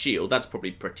and shield. That's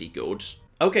probably pretty good.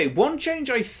 Okay, one change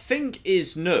I think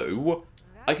is new.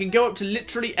 I can go up to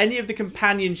literally any of the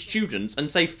companion students and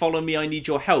say, follow me, I need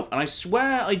your help. And I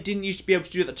swear I didn't used to be able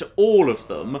to do that to all of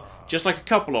them, just like a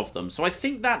couple of them. So I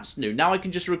think that's new. Now I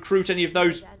can just recruit any of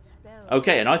those.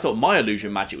 Okay, and I thought my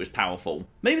illusion magic was powerful.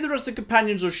 Maybe the rest of the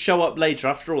companions will show up later.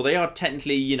 After all, they are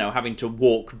technically, you know, having to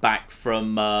walk back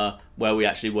from where we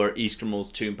actually were at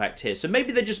Ysgramor's tomb back here. So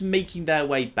maybe they're just making their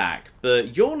way back.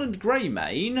 But Yorland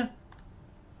Greymane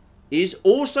is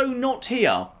also not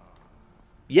here.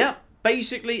 Yep.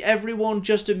 Basically, everyone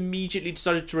just immediately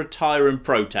decided to retire and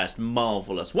protest.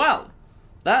 Marvellous. Well,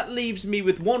 that leaves me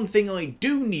with one thing I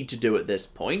do need to do at this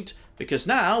point, because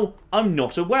now I'm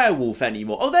not a werewolf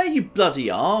anymore. Oh, there you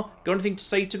bloody are. Got anything to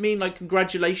say to me, like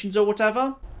congratulations or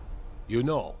whatever? You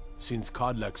know, since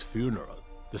Kodlak's funeral,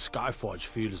 the Skyforge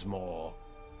feels more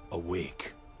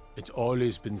awake. It's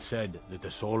always been said that the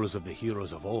souls of the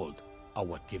heroes of old are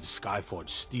what gives Skyforge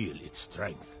steel its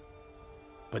strength.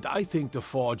 But I think the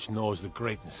Forge knows the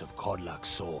greatness of Kodlak's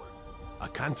soul. I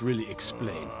can't really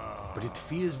explain, but it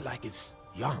feels like it's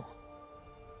young.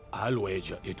 I'll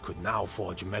wager it could now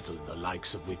forge metal the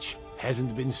likes of which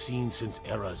hasn't been seen since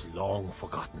eras long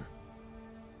forgotten.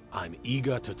 I'm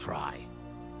eager to try.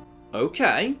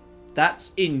 Okay,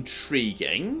 that's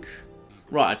intriguing.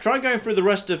 Right, I tried going through the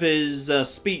rest of his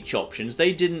speech options.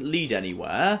 They didn't lead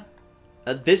anywhere.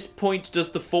 At this point, does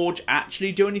the Forge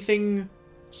actually do anything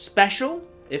special?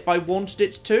 If I wanted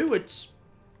it to, it's...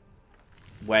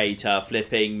 Wait a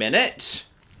flipping minute.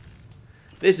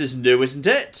 This is new, isn't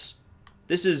it?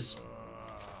 This is...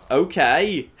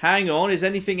 Okay, hang on, is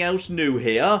anything else new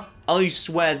here? I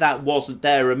swear that wasn't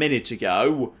there a minute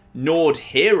ago. Nord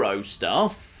hero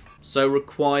stuff. So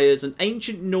requires an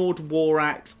ancient Nord war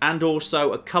axe and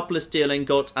also a couple of steel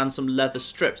ingots and some leather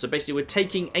strips. So basically we're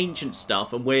taking ancient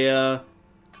stuff and we're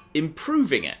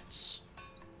improving it.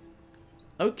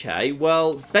 Okay,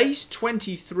 well, base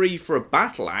 23 for a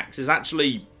battle axe is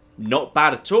actually not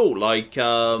bad at all. Like,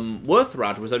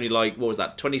 Worthrad was only like, what was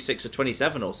that, 26 or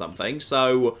 27 or something.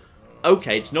 So,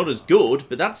 okay, it's not as good,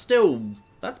 but that's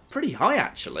pretty high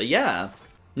actually, yeah.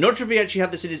 Not sure if he actually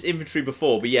had this in his inventory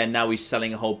before, but yeah, now he's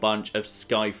selling a whole bunch of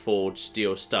Skyforge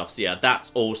steel stuff. So yeah, that's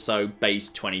also base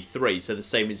 23, so the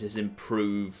same as his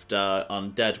improved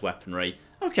undead weaponry.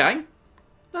 Okay.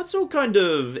 That's all kind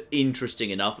of interesting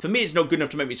enough. For me, it's not good enough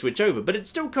to make me switch over, but it's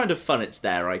still kind of fun it's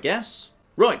there, I guess.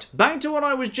 Right, back to what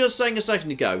I was just saying a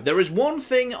second ago. There is one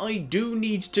thing I do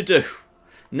need to do.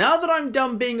 Now that I'm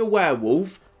done being a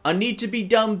werewolf, I need to be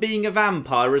done being a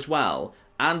vampire as well.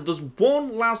 And there's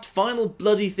one last final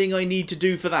bloody thing I need to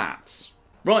do for that.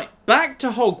 Right, back to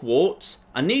Hogwarts.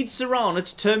 I need Serana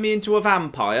to turn me into a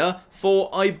vampire for,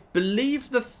 I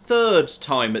believe, the 3rd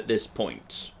time at this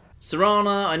point.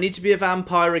 Serana, I need to be a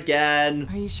vampire again.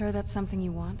 Are you sure that's something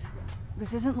you want?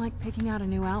 This isn't like picking out a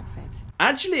new outfit.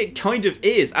 Actually, it kind of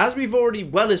is. As we've already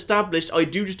well established, I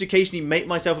do just occasionally make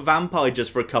myself a vampire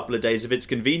just for a couple of days if it's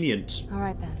convenient.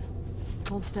 Alright then.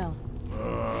 Hold still.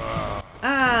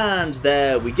 And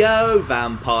there we go.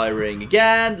 Vampiring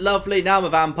again. Lovely. Now I'm a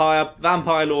vampire.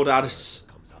 Vampire Lord Addis.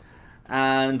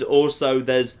 And also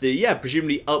there's the, yeah,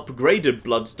 presumably upgraded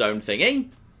bloodstone thingy.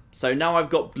 So now I've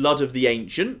got Blood of the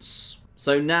Ancients.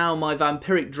 So now my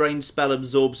Vampiric Drain spell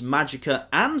absorbs Magicka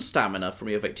and Stamina from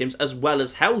your victims, as well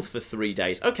as health for 3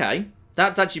 days. Okay,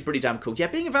 that's actually pretty damn cool. Yeah,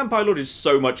 being a Vampire Lord is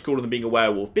so much cooler than being a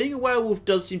werewolf. Being a werewolf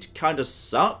does seem to kind of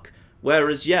suck.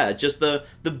 Whereas, yeah, just the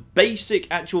basic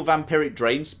actual Vampiric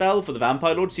Drain spell for the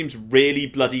Vampire Lord seems really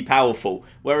bloody powerful.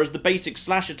 Whereas the basic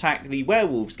slash attack the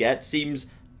werewolves get seems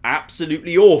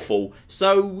absolutely awful.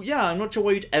 So, yeah, I'm not sure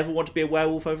why you'd ever want to be a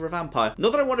werewolf over a vampire.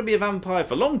 Not that I want to be a vampire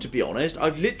for long, to be honest.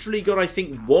 I've literally got, I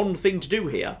think, one thing to do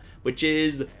here, which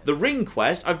is the ring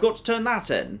quest. I've got to turn that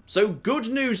in. So, good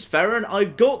news, Farron.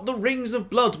 I've got the rings of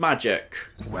blood magic.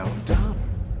 Well done.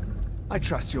 I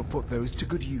trust you'll put those to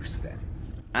good use, then.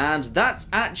 And that's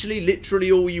actually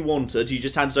literally all you wanted. You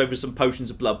just handed over some potions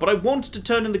of blood. But I wanted to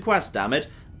turn in the quest, damn it.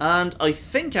 And I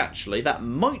think, actually, that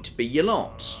might be your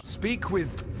lot. Speak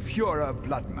with Führer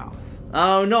Bloodmouth.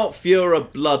 Oh, not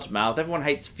Führer Bloodmouth. Everyone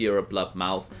hates Führer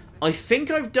Bloodmouth. I think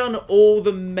I've done all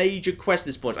the major quests at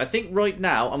this point. I think right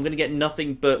now I'm going to get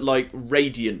nothing but, like,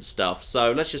 radiant stuff.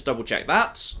 So let's just double check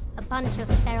that. A bunch of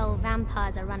feral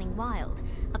vampires are running wild,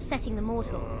 upsetting the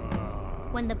mortals.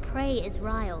 When the prey is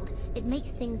riled, it makes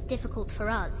things difficult for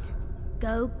us.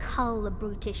 Go cull the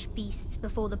brutish beasts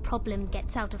before the problem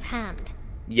gets out of hand.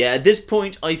 Yeah, at this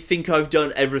point, I think I've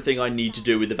done everything I need to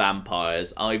do with the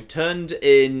vampires. I've turned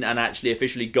in and actually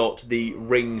officially got the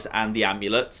rings and the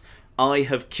amulets. I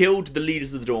have killed the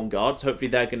leaders of the Dawn Guards. Hopefully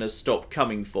they're going to stop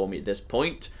coming for me at this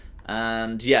point.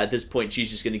 And yeah, at this point,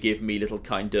 she's just going to give me little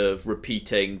kind of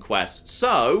repeating quests.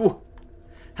 So,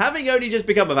 having only just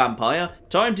become a vampire,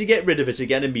 time to get rid of it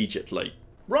again immediately.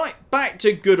 Right, back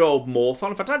to good old Morthon.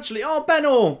 In fact, actually, oh,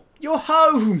 Benor, you're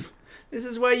home! This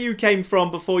is where you came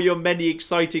from before your many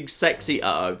exciting, sexy...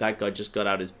 Uh-oh, that guy just got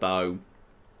out his bow.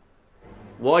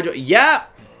 Why do... Yeah!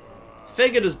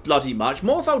 Figured as bloody much.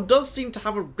 Morthon does seem to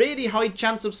have a really high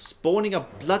chance of spawning a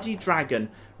bloody dragon.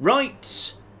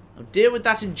 Right. I'll deal with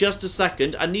that in just a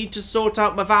second. I need to sort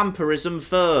out my vampirism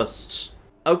first.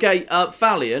 Okay,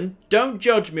 Thalion, don't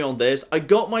judge me on this. I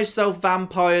got myself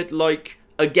vampired, like...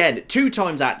 Again, 2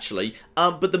 times actually,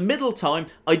 but the middle time,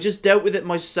 I just dealt with it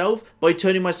myself by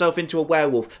turning myself into a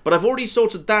werewolf. But I've already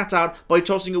sorted that out by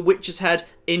tossing a witch's head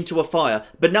into a fire.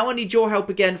 But now I need your help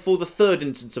again for the 3rd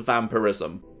instance of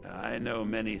vampirism. I know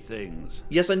many things.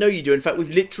 Yes, I know you do. In fact,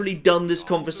 we've literally done this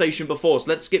conversation before, so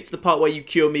let's skip to the part where you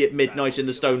cure me at midnight in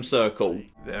the stone circle.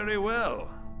 Very well.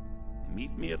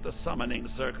 Meet me at the summoning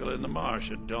circle in the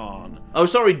marsh at dawn. Oh,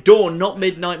 sorry, dawn, not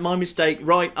midnight, my mistake.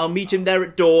 Right, I'll meet him there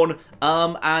at dawn,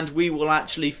 and we will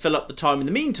actually fill up the time in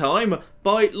the meantime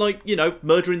by, like, you know,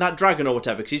 murdering that dragon or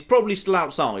whatever, because he's probably still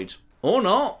outside. Or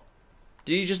not.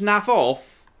 Did he just naff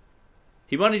off?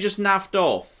 He might have just naffed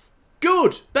off.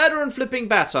 Good! Better and flipping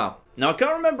better. Now, I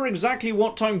can't remember exactly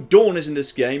what time dawn is in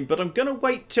this game, but I'm going to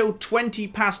wait till 20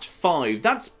 past 5.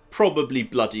 That's probably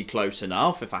bloody close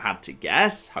enough, if I had to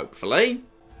guess, hopefully.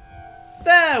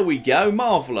 There we go,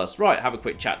 marvellous. Right, have a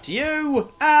quick chat to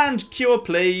you, and cure,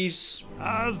 please.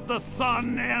 As the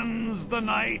sun ends the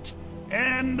night,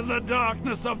 end the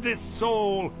darkness of this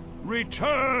soul,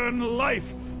 return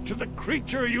life to the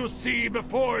creature you see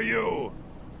before you.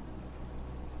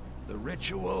 The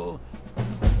ritual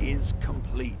is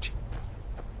complete.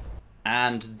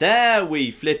 And there we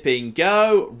flipping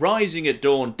go, rising at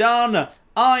dawn done.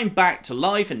 I'm back to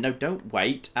life, and no, don't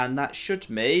wait, and that should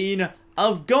mean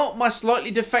I've got my slightly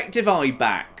defective eye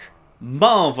back.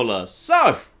 Marvellous.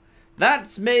 So,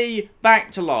 that's me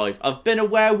back to life. I've been a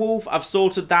werewolf, I've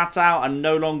sorted that out, I'm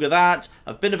no longer that.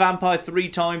 I've been a vampire 3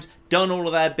 times, done all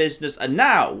of their business, and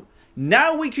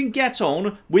now we can get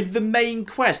on with the main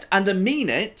quest, and I mean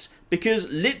it, because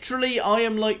literally I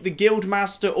am like the guild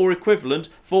master or equivalent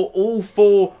for all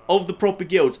 4 of the proper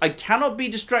guilds. I cannot be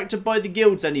distracted by the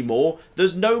guilds anymore.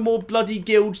 There's no more bloody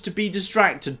guilds to be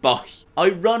distracted by.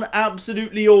 I run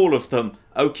absolutely all of them,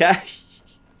 okay?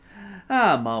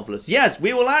 Ah, marvellous. Yes,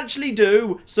 we will actually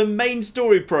do some main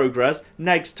story progress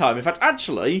next time. In fact,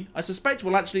 actually, I suspect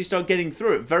we'll actually start getting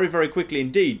through it very, very quickly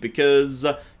indeed, because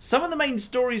some of the main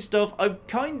story stuff I've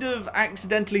kind of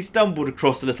accidentally stumbled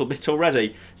across a little bit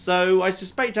already. So I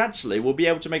suspect, actually, we'll be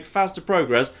able to make faster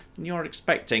progress than you're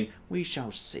expecting. We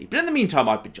shall see. But in the meantime,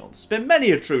 I've been John. This has been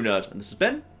Many a True Nerd, and this has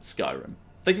been Skyrim.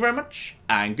 Thank you very much,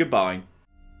 and goodbye.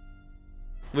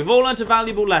 We've all learnt a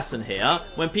valuable lesson here.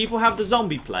 When people have the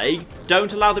zombie plague,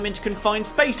 don't allow them into confined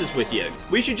spaces with you.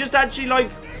 We should just actually,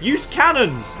 like, use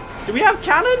cannons. Do we have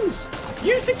cannons?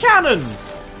 Use the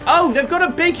cannons. Oh, they've got a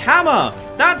big hammer.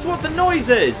 That's what the noise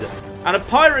is. And a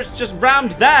pirate's just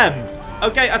rammed them.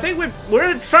 Okay, I think we're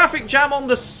in a traffic jam on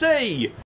the sea.